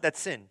it not, that's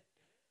sin.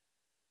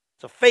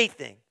 It's a faith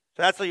thing.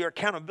 So that's your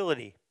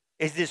accountability.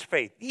 Is this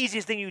faith? The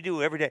easiest thing you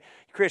do every day.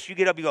 Chris, you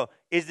get up, you go,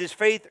 is this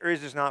faith or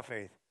is this not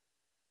faith?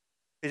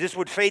 Is this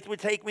what faith would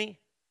take me?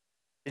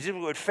 Is this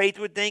what faith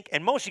would think?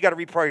 And most you got to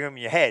reprogram in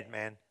your head,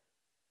 man.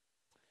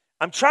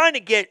 I've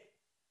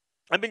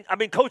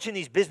been coaching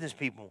these business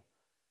people.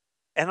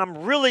 And I'm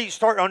really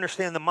starting to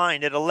understand the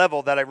mind at a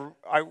level that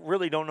I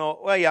really don't know.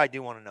 Well, yeah, I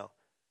do want to know.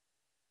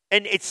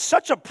 And it's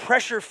such a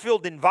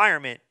pressure-filled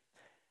environment.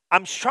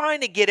 I'm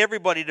trying to get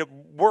everybody to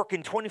work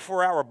in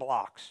 24-hour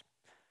blocks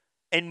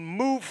and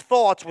move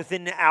thoughts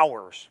within the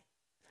hours.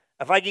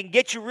 If I can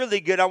get you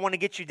really good, I want to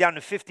get you down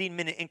to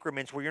 15-minute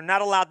increments where you're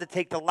not allowed to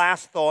take the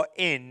last thought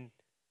in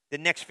the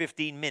next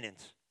 15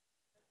 minutes.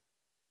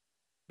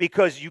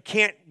 Because you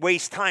can't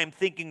waste time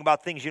thinking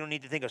about things you don't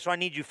need to think of. So I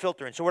need you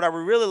filtering. So what I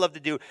would really love to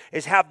do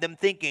is have them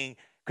thinking,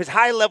 because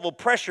high-level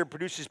pressure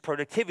produces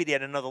productivity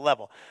at another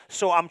level.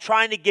 So I'm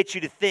trying to get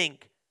you to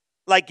think,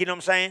 like, you know what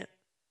I'm saying?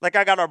 Like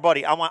I got our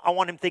buddy. I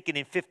want him thinking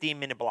in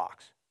 15-minute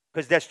blocks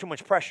because that's too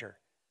much pressure.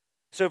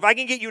 So if I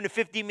can get you in a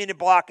 15-minute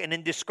block and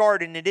then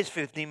discard into this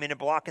 15-minute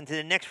block into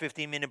the next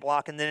 15-minute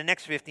block and then the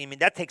next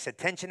 15-minute, that takes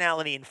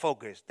attentionality and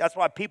focus. That's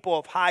why people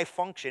of high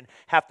function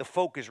have to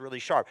focus really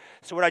sharp.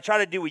 So what I try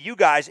to do with you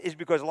guys is,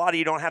 because a lot of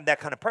you don't have that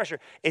kind of pressure,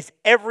 is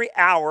every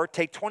hour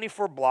take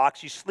 24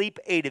 blocks, you sleep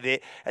 8 of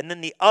it, and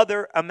then the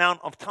other amount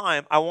of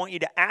time, I want you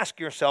to ask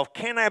yourself,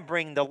 can I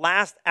bring the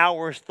last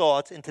hour's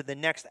thoughts into the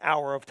next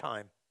hour of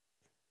time?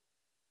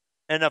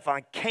 And if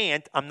I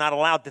can't, I'm not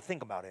allowed to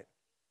think about it.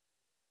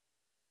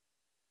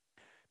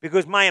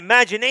 Because my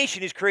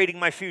imagination is creating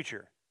my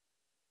future,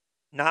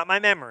 not my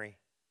memory.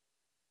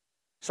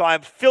 So I'm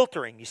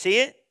filtering. You see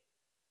it?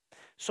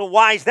 So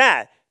why is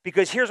that?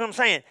 Because here's what I'm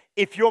saying.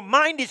 If your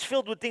mind is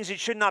filled with things it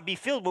should not be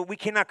filled with, we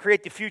cannot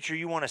create the future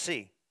you want to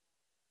see.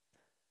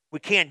 We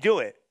can't do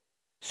it.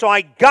 So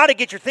I got to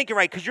get your thinking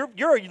right, because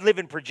you're a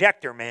living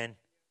projector, man.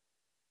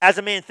 As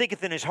a man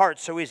thinketh in his heart,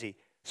 so is he.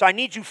 So I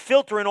need you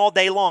filtering all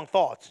day long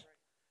thoughts.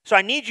 So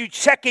I need you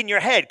checking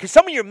your head, because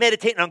some of you are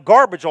meditating on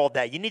garbage all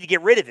day. You need to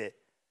get rid of it.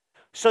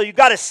 So you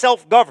got to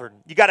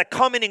self-govern. You got to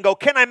come in and go,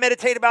 can I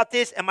meditate about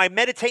this? Am I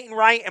meditating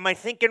right? Am I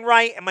thinking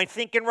right? Am I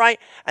thinking right?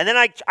 And then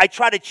I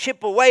try to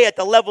chip away at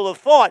the level of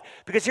thought,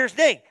 because here's the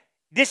thing.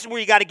 This is where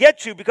you got to get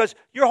to, because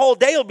your whole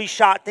day will be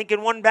shot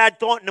thinking one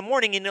bad thought in the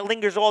morning and it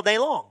lingers all day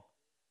long.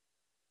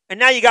 And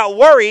now you got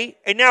worry,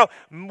 and now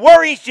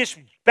worry is just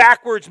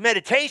backwards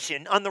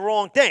meditation on the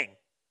wrong thing.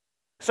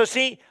 So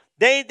see,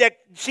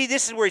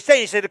 this is where he's saying,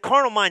 he said the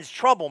carnal mind's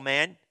trouble,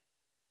 man.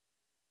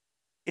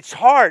 It's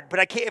hard, but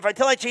I can't.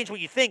 Until I change what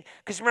you think,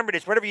 because remember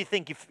this, whatever you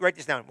think, write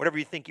this down, whatever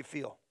you think, you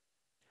feel.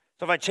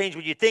 So if I change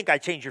what you think, I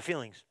change your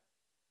feelings.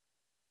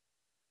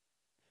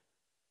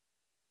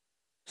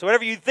 So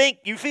whatever you think,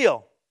 you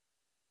feel.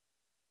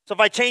 So if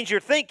I change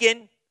your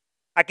thinking,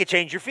 I could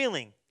change your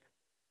feeling.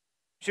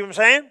 See what I'm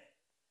saying?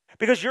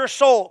 Because your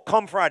soul,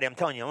 come Friday, I'm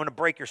telling you, I'm going to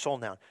break your soul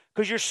down.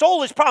 Because your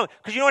soul is probably,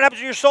 because you know what happens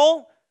to your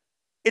soul?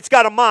 It's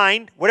got a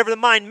mind. Whatever the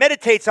mind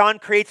meditates on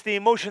creates the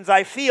emotions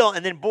I feel.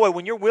 And then, boy,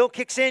 when your will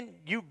kicks in,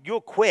 you'll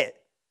quit.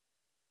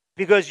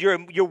 Because your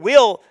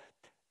will,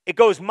 it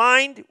goes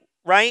mind,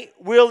 right?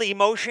 Will,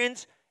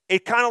 emotions.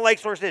 It kind of like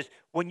sort of this.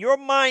 When your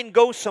mind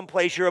goes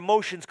someplace, your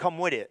emotions come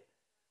with it.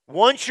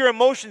 Once your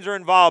emotions are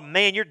involved,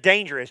 man, you're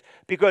dangerous.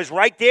 Because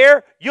right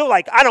there, you're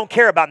like, I don't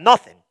care about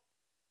nothing.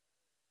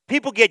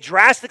 People get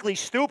drastically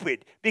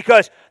stupid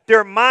because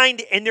their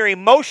mind and their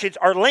emotions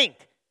are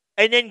linked.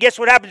 And then guess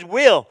what happens?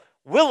 Will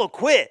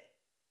quit.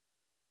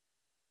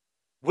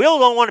 Will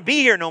don't want to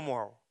be here no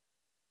more.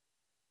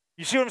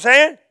 You see what I'm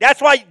saying?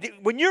 That's why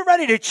when you're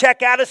ready to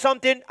check out of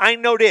something, I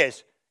know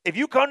this. If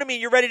you come to me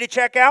and you're ready to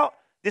check out,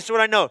 this is what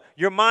I know.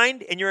 Your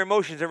mind and your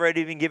emotions are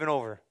ready to be given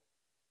over.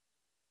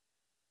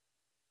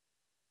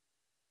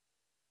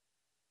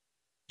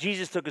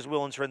 Jesus took his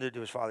will and surrendered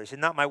to his Father. He said,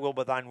 not my will,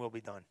 but thine will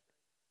be done.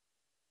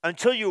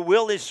 Until your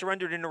will is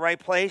surrendered in the right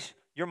place,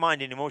 your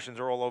mind and emotions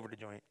are all over the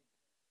joint.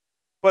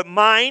 But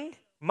mind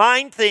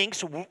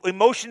thinks,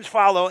 emotions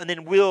follow, and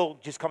then will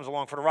just comes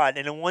along for the ride.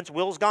 And then once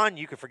will's gone,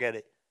 you can forget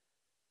it.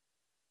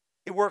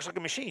 It works like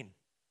a machine.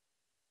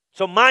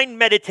 So mind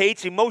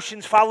meditates,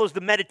 emotions follows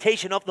the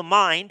meditation of the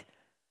mind,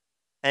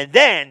 and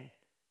then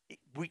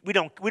we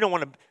don't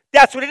want to.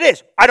 That's what it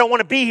is. I don't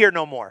want to be here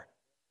no more.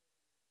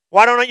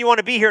 Why don't you want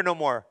to be here no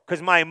more?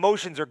 Because my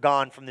emotions are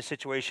gone from the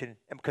situation,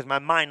 and because my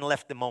mind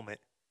left the moment.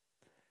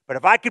 But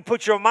if I could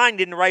put your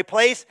mind in the right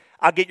place,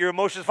 I'll get your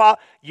emotions follow.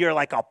 You're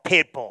like a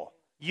pit bull.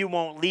 You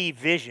won't leave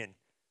vision.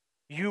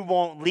 You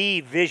won't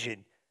leave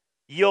vision.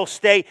 You'll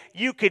stay.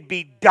 You could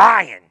be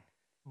dying,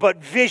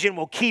 but vision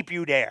will keep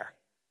you there.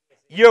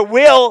 Your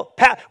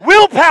willpower.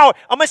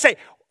 I'm going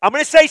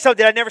to say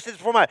something I never said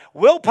before. My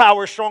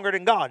willpower is stronger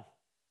than God.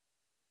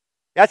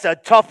 That's a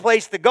tough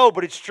place to go,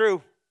 but it's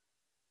true.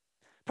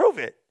 Prove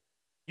it.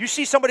 You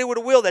see somebody with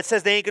a will that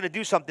says they ain't going to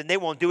do something, they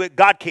won't do it.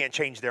 God can't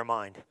change their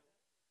mind.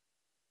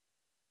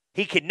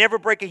 He can never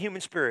break a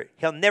human spirit.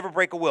 He'll never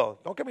break a will.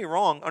 Don't get me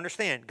wrong.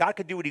 Understand, God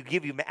could do what he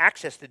give you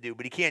access to do,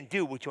 but he can't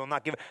do what you will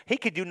not give. He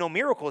could do no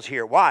miracles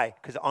here. Why?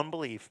 Because of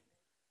unbelief.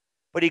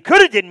 But he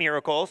could have did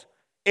miracles.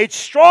 It's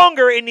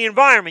stronger in the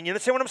environment. You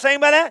understand what I'm saying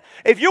by that?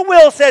 If your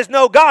will says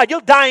no God, you'll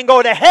die and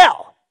go to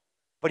hell.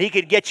 But he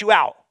can get you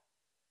out.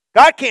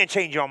 God can't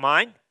change your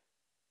mind.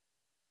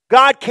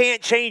 God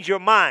can't change your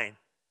mind.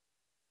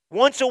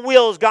 Once a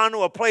will has gone to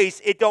a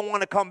place it don't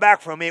want to come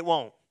back from, it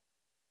won't.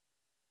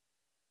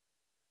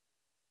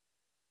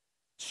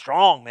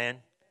 Strong, man.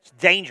 It's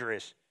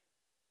dangerous.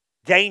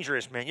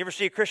 Dangerous, man. You ever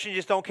see a Christian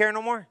just don't care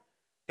no more?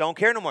 Don't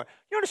care no more.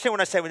 You understand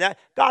what I say with that?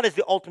 God is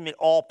the ultimate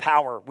all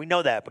power. We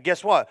know that. But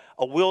guess what?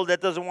 A will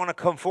that doesn't want to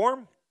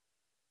conform,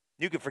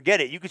 you can forget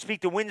it. You can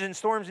speak to winds and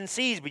storms and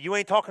seas, but you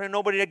ain't talking to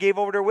nobody that gave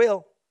over their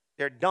will.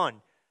 They're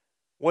done.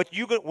 What are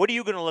you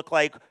going to look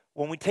like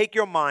when we take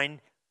your mind,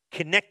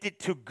 connect it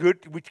to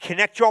good, we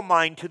connect your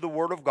mind to the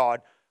Word of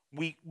God,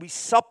 we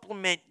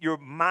supplement your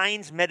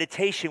mind's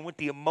meditation with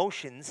the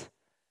emotions,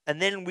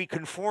 and then we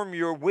conform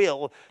your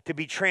will to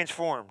be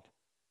transformed.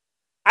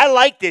 I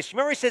like this.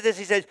 Remember he says this,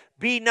 he says,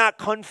 be not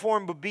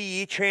conformed, but be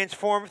ye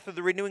transformed through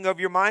the renewing of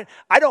your mind.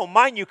 I don't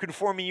mind you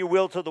conforming your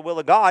will to the will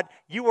of God.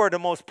 You are the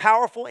most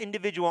powerful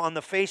individual on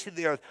the face of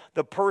the earth,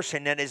 the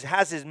person that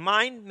has his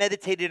mind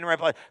meditated in the right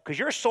place, because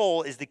your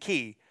soul is the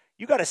key.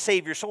 You got to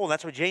save your soul.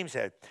 That's what James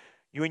said.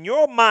 When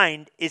your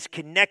mind is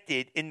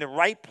connected in the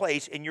right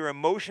place and your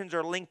emotions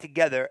are linked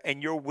together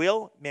and your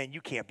will, man,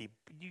 you can't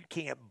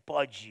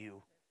budge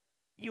you.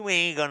 You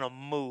ain't going to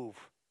move.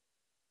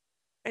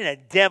 And the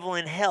devil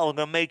in hell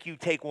going to make you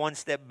take one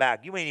step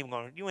back. You ain't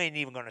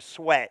even going to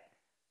sweat.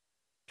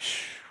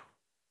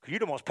 You're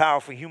the most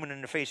powerful human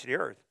in the face of the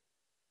earth.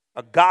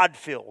 A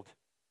God-filled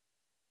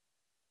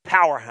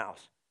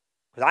powerhouse.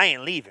 Because I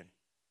ain't leaving.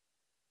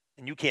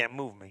 And you can't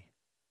move me.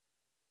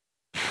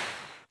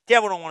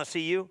 Devil don't want to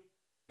see you.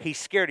 He's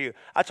scared of you.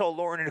 I told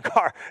Lauren in the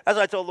car. That's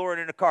what I told Lauren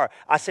in the car.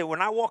 I said,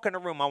 when I walk in the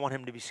room, I want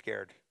him to be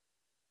scared.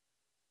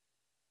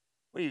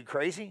 What are you,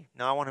 crazy?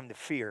 No, I want him to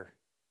fear.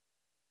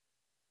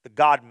 The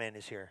God-man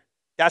is here.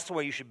 That's the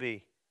way you should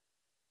be.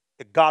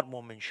 The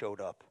God-woman showed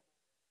up.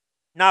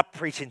 Not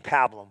preaching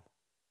pablum.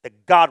 The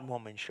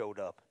God-woman showed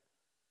up.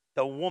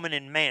 The woman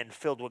and man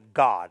filled with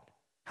God.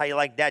 How you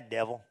like that,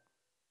 devil?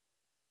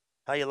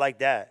 How you like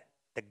that?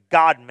 The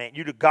God-man.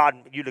 The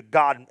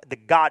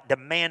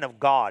man of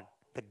God.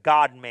 The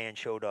God-man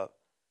showed up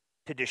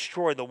to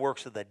destroy the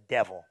works of the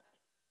devil.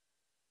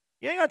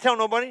 You ain't got to tell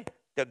nobody.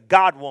 The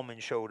God-woman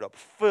showed up,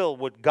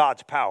 filled with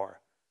God's power,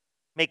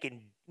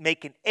 making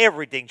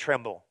everything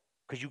tremble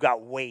because you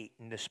got weight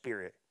in the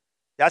spirit.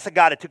 That's the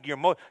God that took your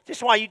emotion. This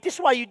is why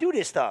you do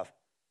this stuff.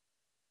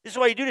 This is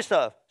why you do this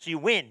stuff. So you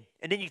win,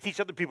 and then you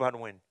teach other people how to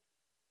win.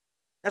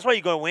 That's why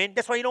you're going to win.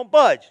 That's why you don't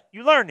budge.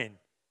 You're learning.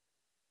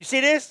 You see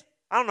this?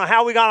 I don't know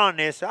how we got on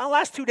this. The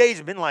last 2 days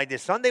have been like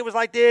this. Sunday was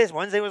like this.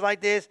 Wednesday was like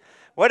this.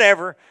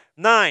 Whatever.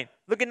 9.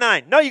 Look at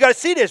 9. No, you got to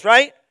see this,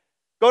 right?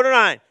 Go to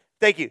 9.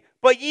 Thank you.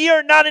 But ye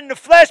are not in the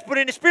flesh, but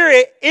in the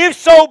spirit, if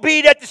so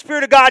be that the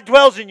Spirit of God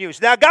dwells in you. So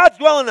now God's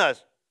dwelling in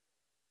us.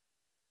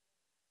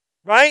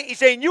 Right? He's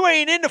saying you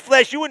ain't in the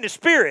flesh, you in the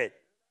spirit.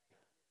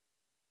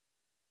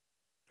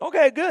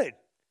 Okay, good.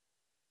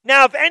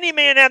 Now, if any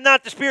man have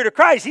not the Spirit of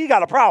Christ, he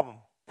got a problem.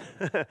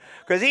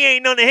 Because he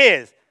ain't none of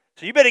his.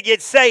 So you better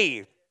get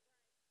saved.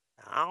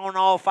 I don't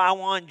know if I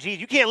want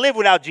Jesus. You can't live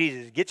without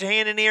Jesus. Get your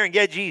hand in there and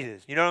get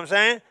Jesus. You know what I'm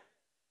saying?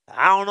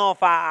 I don't know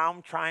if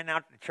I'm trying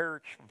out the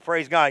church.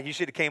 Praise God. You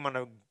should have came on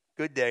a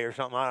good day or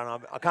something. I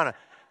don't know. I'm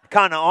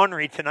kind of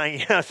ornery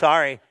tonight. Yeah,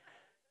 sorry.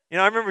 You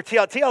know, I remember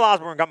T.L.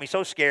 Osborne got me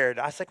so scared.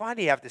 I was like, why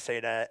do you have to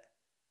say that?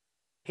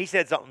 He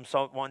said something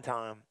one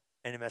time,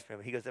 and it messed me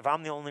up. He goes, if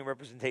I'm the only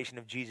representation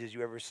of Jesus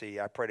you ever see,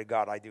 I pray to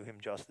God I do him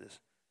justice.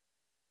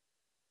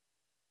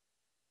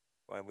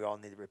 Well, we all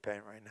need to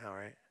repent right now,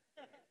 right?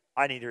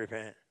 I need to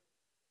repent.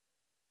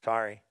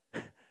 Sorry.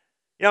 You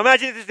know,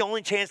 imagine if this is the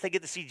only chance they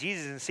get to see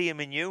Jesus and see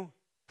him in you.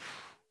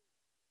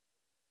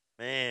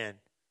 Man,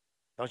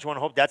 don't you want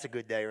to hope that's a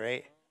good day,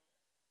 right?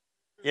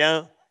 You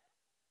know?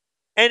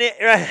 And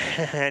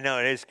I know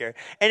it is scary.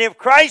 And if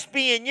Christ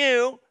be in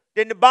you,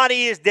 then the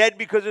body is dead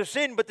because of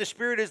sin, but the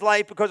spirit is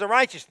life because of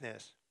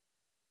righteousness.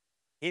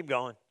 Keep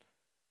going.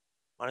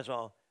 Might as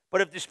well.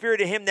 But if the spirit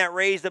of him that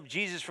raised up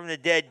Jesus from the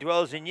dead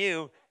dwells in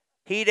you,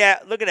 look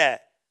at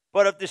that.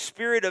 But if the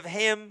spirit of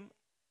him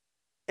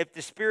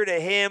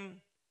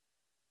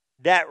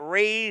that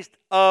raised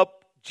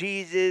up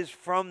Jesus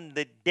from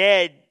the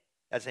dead,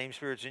 that same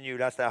spirit's in you,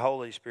 that's that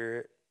Holy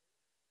Spirit.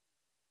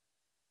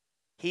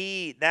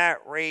 He that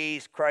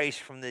raised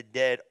Christ from the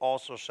dead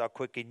also shall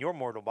quicken your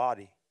mortal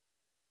body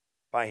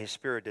by his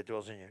spirit that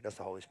dwells in you. That's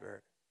the Holy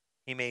Spirit.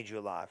 He made you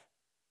alive.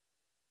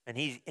 And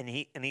he's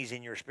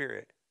in your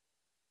spirit.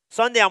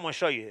 Sunday I'm going to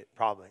show you it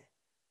probably.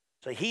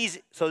 So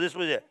this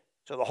was it.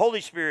 So the Holy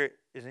Spirit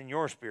is in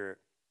your spirit.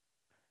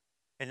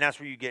 And that's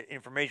where you get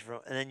information from.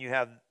 And then you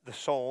have the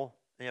soul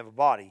and you have a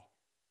body.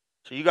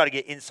 So you got to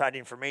get inside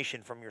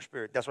information from your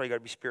spirit. That's why you got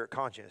to be spirit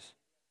conscious.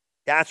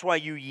 That's why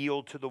you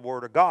yield to the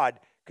word of God,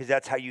 because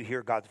that's how you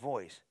hear God's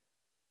voice.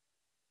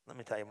 Let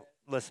me tell you,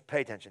 listen,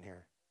 pay attention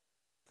here.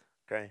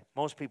 Okay?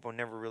 Most people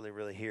never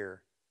really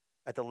hear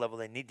at the level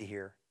they need to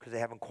hear because they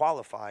haven't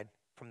qualified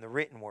from the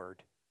written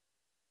word.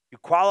 You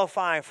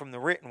qualify from the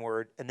written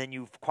word, and then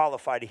you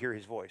qualify to hear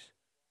his voice.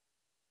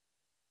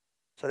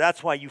 So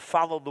that's why you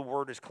follow the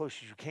word as close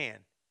as you can,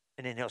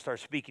 and then he'll start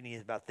speaking to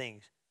you about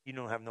things you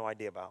don't have no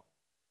idea about.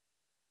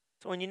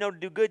 So when you know to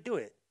do good, do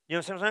it. You know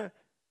what I'm saying?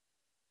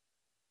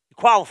 You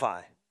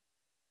qualify.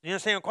 You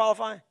understand what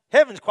qualify?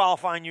 Heaven's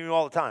qualifying you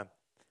all the time,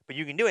 but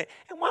you can do it.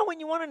 And why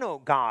wouldn't you want to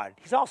know God?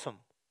 He's awesome.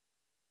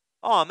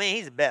 Oh, man,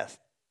 he's the best.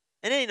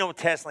 And there ain't no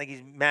test like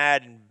he's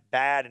mad and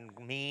bad and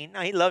mean. No,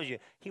 he loves you.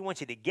 He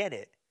wants you to get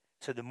it.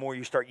 So the more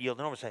you start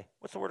yielding over, say,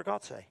 what's the word of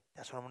God say?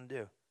 That's what I'm going to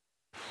do.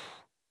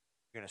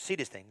 You're going to see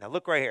this thing. Now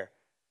look right here.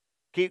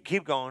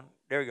 Keep going.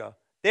 There we go.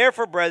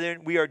 Therefore,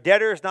 brethren, we are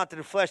debtors not to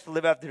the flesh to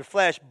live after the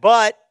flesh,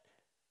 but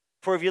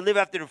for if you live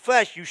after the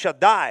flesh, you shall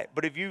die.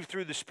 But if you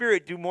through the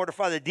Spirit do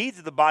mortify the deeds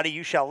of the body,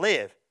 you shall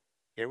live.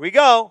 Here we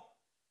go.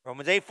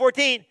 Romans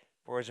 8:14.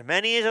 For as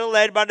many as are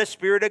led by the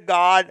Spirit of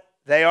God,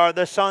 they are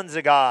the sons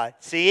of God.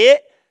 See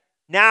it?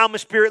 Now I'm a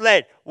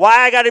Spirit-led. Why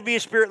I got to be a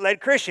Spirit-led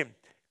Christian?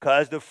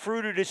 Because the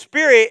fruit of the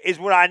Spirit is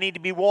what I need to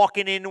be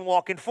walking in and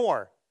walking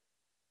for.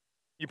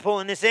 You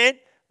pulling this in?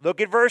 Look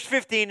at verse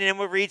 15 and then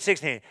we'll read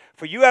 16.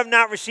 For you have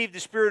not received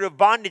the spirit of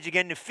bondage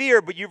again to fear,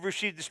 but you've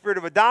received the spirit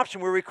of adoption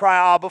where we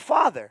cry, Abba,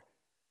 Father.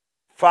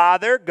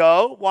 Father,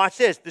 go. Watch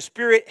this. The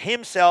Spirit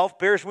himself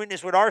bears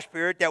witness with our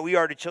spirit that we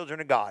are the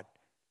children of God.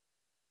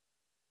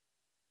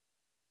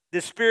 The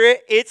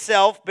Spirit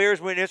itself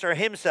bears witness, or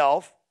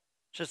himself,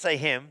 should say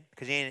him,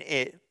 because he ain't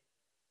it,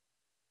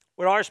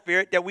 with our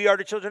spirit that we are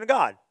the children of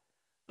God.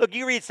 Look,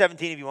 you read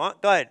 17 if you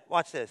want. Go ahead.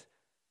 Watch this.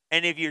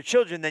 And if you're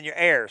children, then you're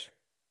heirs.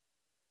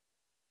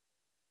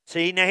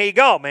 See, now here you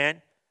go,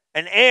 man.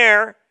 An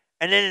heir,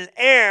 and then an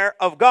heir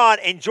of God,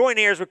 and joint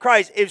heirs with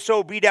Christ, if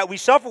so be that we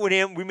suffer with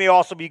him, we may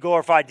also be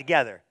glorified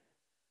together.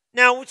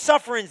 Now,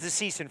 suffering is the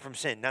ceasing from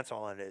sin. That's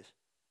all it is.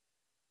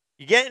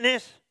 You getting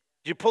this?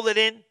 Did you pull it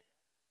in?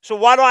 So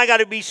why do I got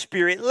to be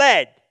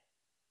Spirit-led?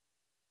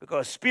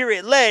 Because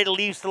Spirit-led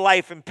leads to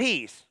life and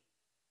peace.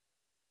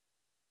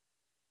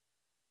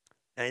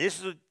 And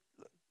this is,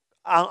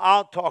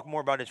 I'll talk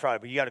more about this Friday,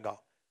 but you got to go.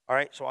 All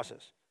right, so watch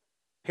this.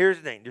 Here's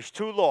the thing. There's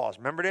two laws.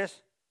 Remember this?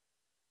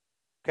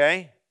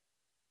 Okay?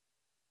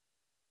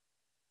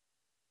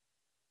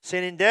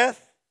 Sin and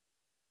death.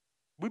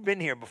 We've been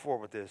here before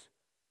with this.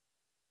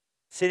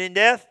 Sin and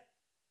death.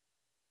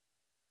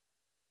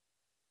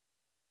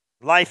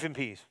 Life and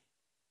peace.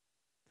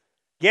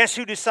 Guess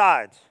who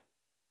decides?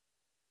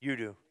 You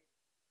do.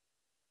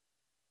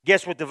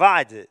 Guess what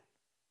divides it?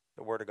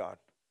 The Word of God.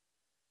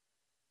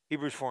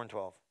 Hebrews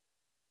 4:12.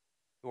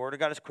 The Word of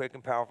God is quick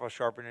and powerful,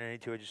 sharper than any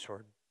two-edged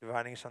sword,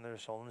 dividing asunder the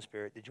soul and the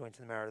spirit, the joints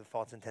and the marrow, the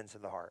thoughts and intents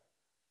of the heart.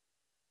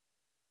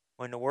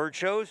 When the Word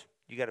shows,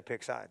 you got to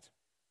pick sides.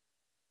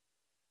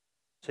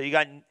 So you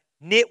got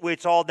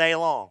nitwits all day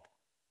long.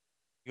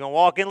 You going to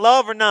walk in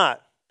love or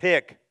not?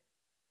 Pick.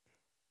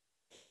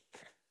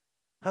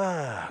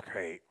 Ah,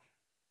 great.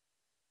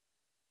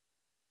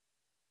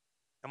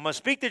 I'm going to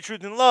speak the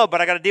truth in love,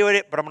 but I got to deal with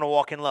it, but I'm going to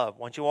walk in love.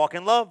 Once you walk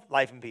in love,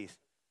 life and peace.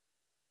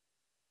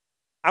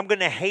 I'm going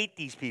to hate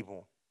these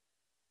people.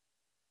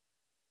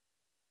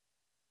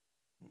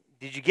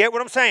 Did you get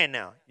what I'm saying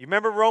now? You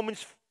remember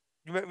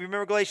you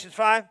remember Galatians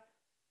 5?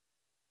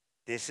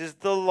 This is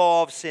the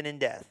law of sin and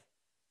death.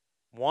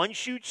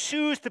 Once you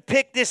choose to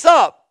pick this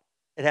up,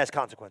 it has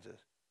consequences.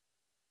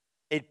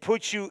 It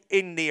puts you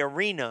in the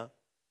arena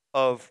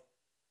of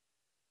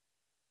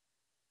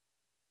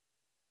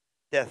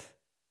death.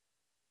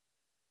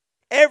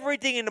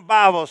 Everything in the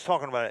Bible is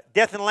talking about it.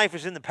 Death and life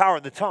is in the power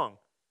of the tongue.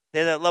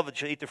 They that love it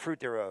shall eat the fruit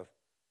thereof.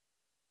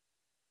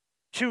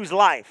 Choose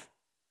life.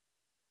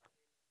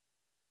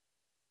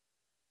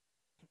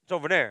 It's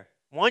over there.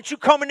 Once you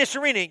come in this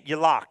arena, you're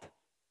locked.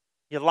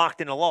 You're locked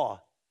in the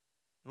law.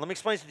 Let me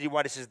explain to you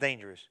why this is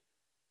dangerous.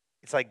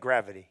 It's like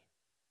gravity.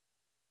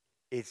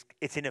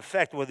 It's in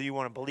effect whether you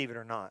want to believe it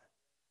or not.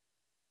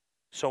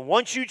 So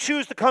once you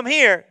choose to come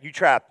here, you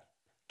trap.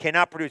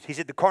 Cannot produce. He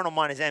said the carnal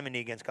mind is enmity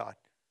against God.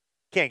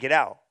 Can't get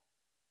out.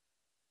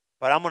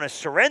 But I'm going to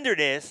surrender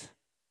this,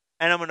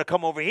 and I'm going to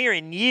come over here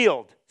and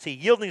yield. See,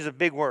 yielding is a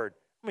big word.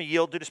 I'm going to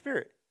yield to the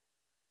Spirit.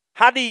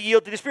 How do you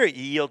yield to the Spirit?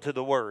 You yield to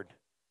the Word.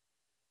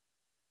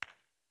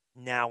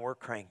 Now we're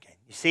cranking.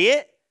 You see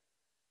it?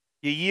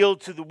 You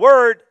yield to the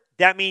Word.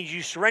 That means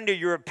you surrender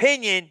your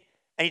opinion,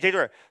 and you take the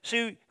Word.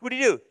 So what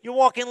do? You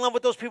walk in love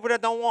with those people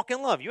that don't walk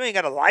in love. You ain't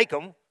got to like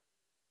them.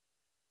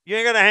 You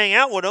ain't got to hang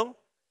out with them.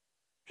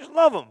 Just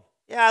love them.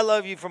 Yeah, I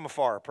love you from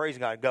afar. Praise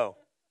God. Go.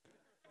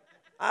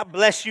 I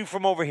bless you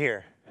from over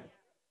here.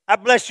 I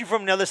bless you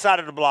from the other side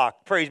of the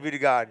block. Praise be to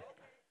God.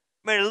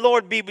 May the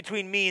Lord be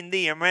between me and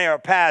thee, and may our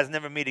paths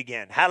never meet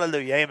again.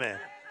 Hallelujah. Amen.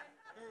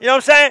 You know what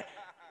I'm saying?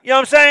 You know what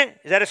I'm saying?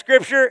 Is that a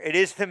scripture? It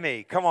is to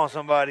me. Come on,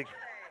 somebody.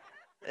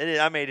 It is.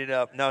 I made it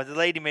up. No, the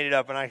lady made it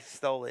up, and I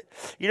stole it.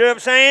 You know what I'm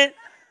saying?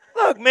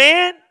 Look,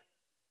 man.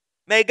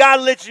 May God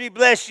literally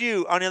bless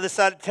you on the other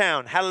side of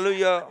town.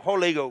 Hallelujah,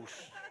 Holy Ghost.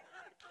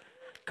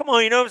 Come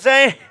on, you know what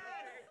I'm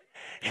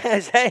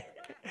saying?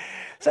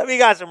 Some of you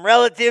got some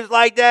relatives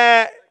like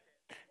that.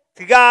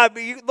 To God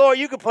be, Lord,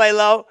 you can play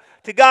low.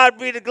 To God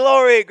be the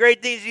glory,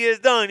 great things He has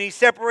done. He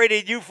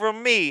separated you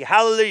from me.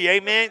 Hallelujah,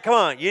 amen. Come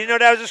on, you didn't know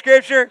that was a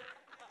scripture?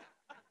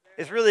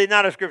 It's really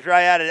not a scripture.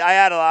 I add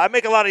a lot. I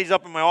make a lot of these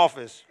up in my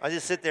office. I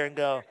just sit there and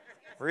go,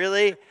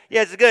 really?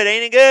 Yeah, it's good.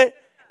 Ain't it good?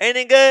 Ain't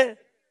it good?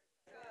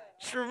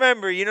 Just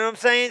remember, you know what I'm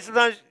saying?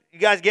 Sometimes, you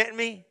guys getting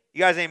me? You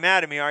guys ain't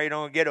mad at me, are you?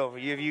 Don't get over.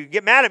 If you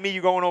get mad at me,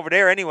 you're going over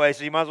there anyway,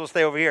 so you might as well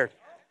stay over here.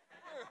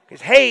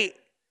 Because, hey,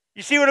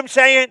 you see what I'm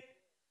saying?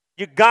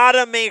 You got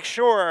to make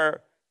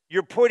sure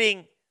you're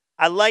putting,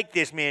 I like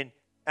this, man.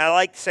 And I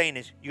like saying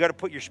this. You got to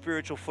put your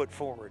spiritual foot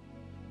forward.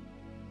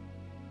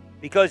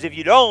 Because if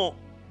you don't,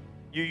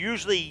 you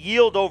usually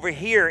yield over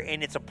here,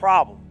 and it's a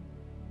problem.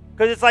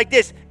 Because it's like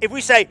this. If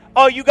we say,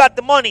 oh, you got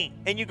the money,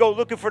 and you go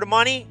looking for the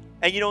money,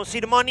 and you don't see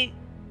the money,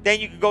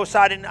 then you can go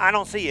side and I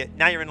don't see it.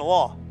 Now you're in the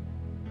law.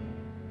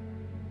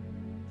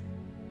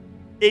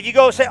 If you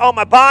go say, oh,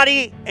 my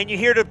body, and you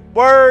hear the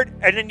word,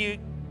 and then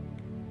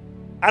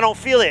I don't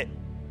feel it,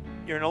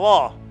 you're in the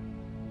law.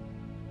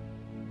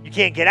 You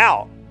can't get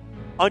out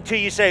until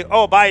you say,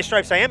 oh, by His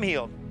stripes I am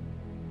healed.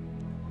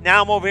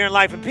 Now I'm over here in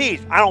life and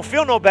peace. I don't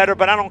feel no better,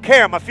 but I don't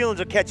care. My feelings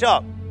will catch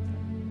up.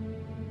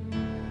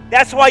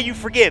 That's why you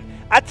forgive.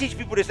 I teach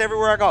people this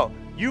everywhere I go.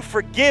 You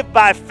forgive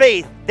by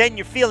faith, then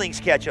your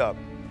feelings catch up.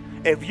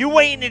 If you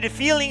wait in the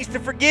feelings to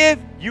forgive,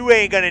 you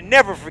ain't going to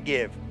never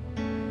forgive.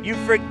 You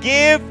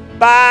forgive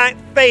by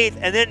faith,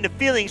 and then the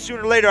feelings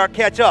sooner or later will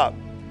catch up.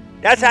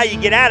 That's how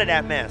you get out of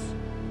that mess.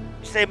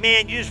 You say,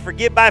 man, you just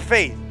forgive by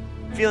faith.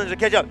 Feelings will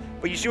catch up.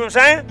 But you see what I'm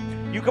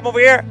saying? You come over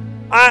here,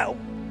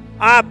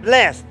 I'm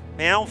blessed.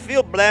 Man, I don't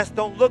feel blessed.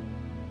 Don't look.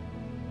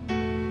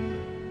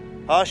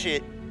 Hush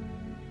it.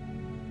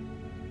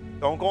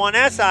 Don't go on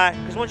that side,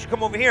 because once you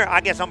come over here,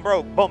 I guess I'm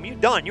broke. Boom, you're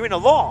done. You're in the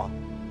law.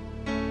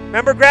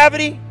 Remember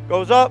gravity?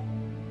 Goes up.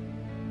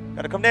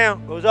 Got to come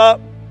down. Goes up.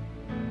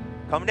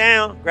 Come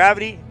down.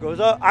 Gravity goes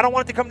up. I don't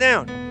want it to come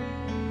down.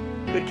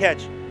 Good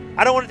catch.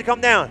 I don't want it to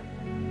come down.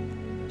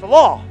 It's a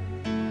law.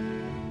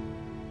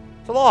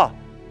 It's a law.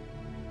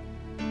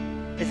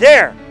 It's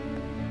there.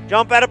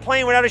 Jump out of a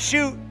plane without a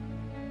chute.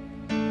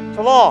 It's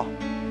a law.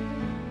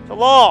 It's a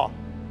law.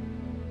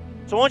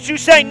 So once you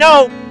say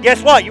no,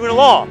 guess what? You're in a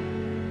law.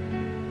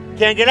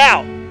 Can't get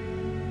out.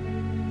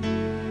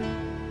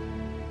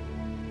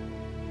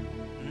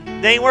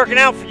 They ain't working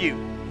out for you.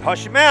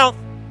 Hush your mouth.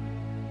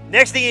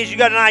 Next thing is you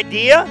got an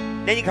idea,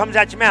 then it comes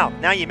out your mouth.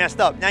 Now you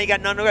messed up. Now you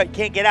got nothing to go. You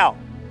can't get out.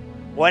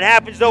 What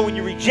happens though when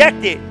you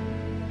reject it?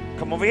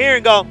 Come over here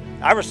and go,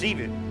 I receive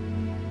it.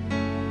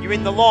 You're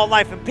in the law of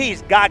life and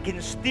peace. God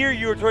can steer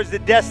you towards the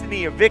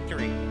destiny of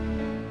victory.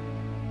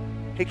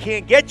 He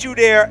can't get you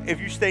there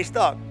if you stay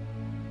stuck.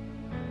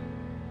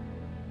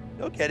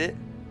 You'll get it.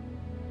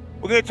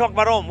 We're going to talk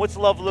about what's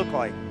love look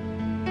like?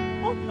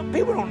 Well,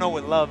 people don't know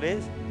what love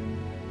is.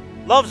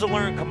 Love's a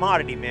learned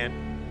commodity,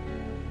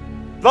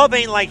 man. Love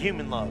ain't like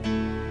human love. You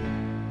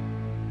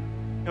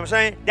know what I'm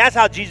saying? That's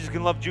how Jesus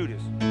can love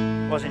Judas.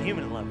 It wasn't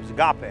human love. It was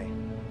agape.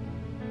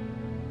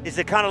 It's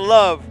the kind of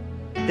love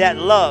that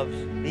loves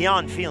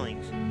beyond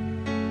feelings.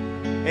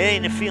 It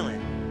ain't a feeling.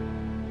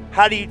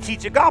 How do you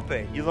teach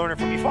agape? You learn it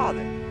from your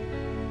father.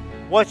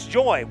 What's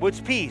joy? What's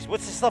peace?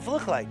 What's this stuff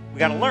look like? We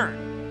got to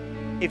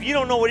learn. If you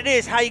don't know what it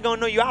is, how are you going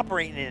to know you're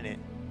operating in it?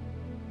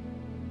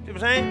 See what I'm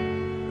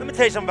saying? Let me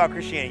tell you something about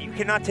Christianity. You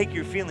cannot take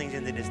your feelings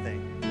into this thing.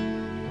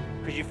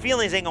 Because your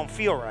feelings ain't going to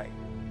feel right.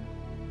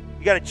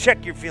 You got to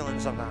check your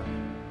feelings sometimes.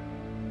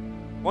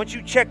 Once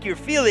you check your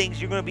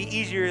feelings, you're going to be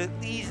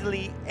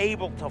easily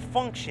able to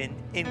function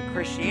in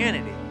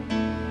Christianity.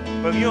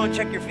 But if you don't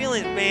check your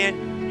feelings,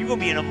 man, you're going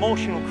to be an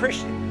emotional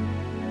Christian.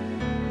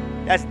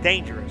 That's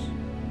dangerous.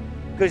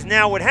 Because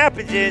now what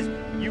happens is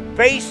you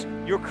base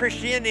your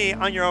Christianity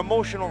on your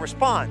emotional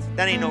response.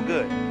 That ain't no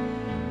good.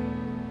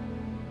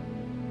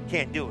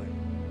 Can't do it.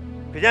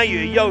 Because now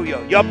you're a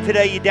yo-yo. You're up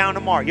today, you're down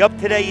tomorrow. You're up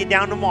today, you're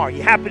down tomorrow.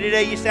 You're happy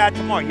today, you're sad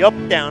tomorrow. You're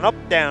up, down, up,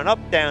 down, up,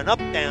 down, up,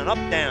 down, up,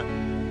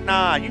 down.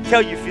 Nah, you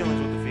tell your feelings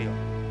what to feel.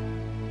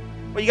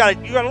 But you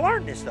gotta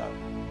learn this stuff.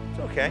 It's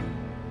okay.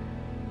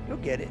 You'll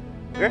get it.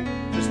 Okay?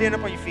 So stand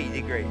up on your feet. You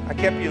did great. I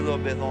kept you a little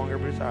bit longer,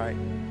 but it's all right.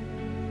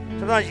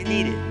 Sometimes you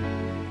need it.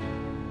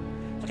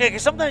 It's okay,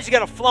 because sometimes you got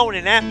to flow in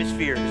an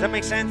atmosphere. Does that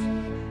make sense?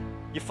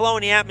 You flow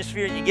in the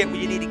atmosphere and you get what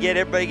you need to get.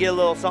 Everybody get a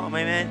little something,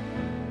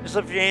 amen? Just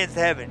lift your hands to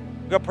heaven.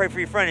 Go pray for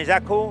your friend. Is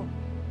that cool?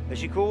 Is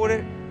she cool with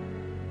it?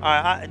 All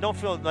right, I don't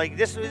feel like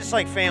this. It's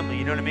like family,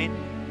 you know what I mean?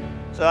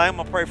 So I'm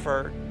going to pray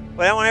for her.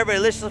 But I want everybody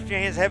to lift your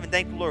hands to heaven.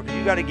 Thank the Lord, because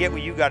you got to get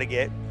what you got to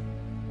get.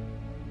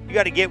 You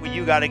got to get what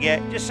you got to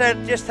get. Just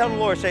tell the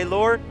Lord, say,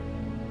 Lord,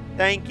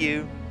 thank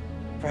you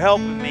for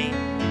helping me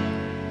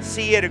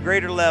see at a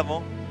greater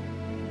level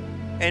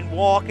and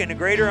walk in a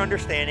greater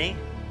understanding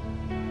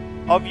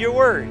of your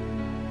word.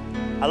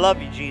 I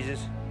love you,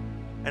 Jesus,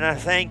 and I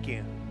thank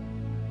you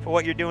for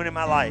what you're doing in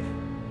my life.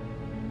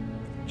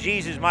 In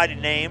Jesus' mighty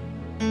name,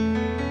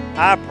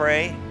 I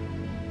pray.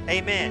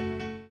 Amen.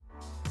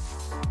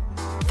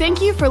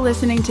 Thank you for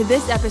listening to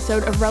this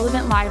episode of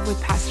Relevant Live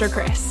with Pastor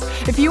Chris.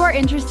 If you are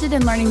interested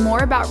in learning more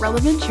about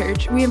Relevant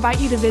Church, we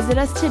invite you to visit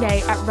us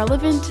today at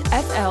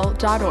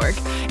relevantfl.org.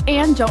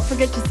 And don't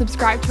forget to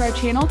subscribe to our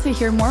channel to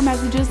hear more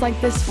messages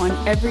like this one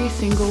every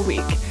single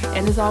week.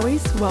 And as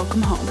always,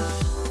 welcome home.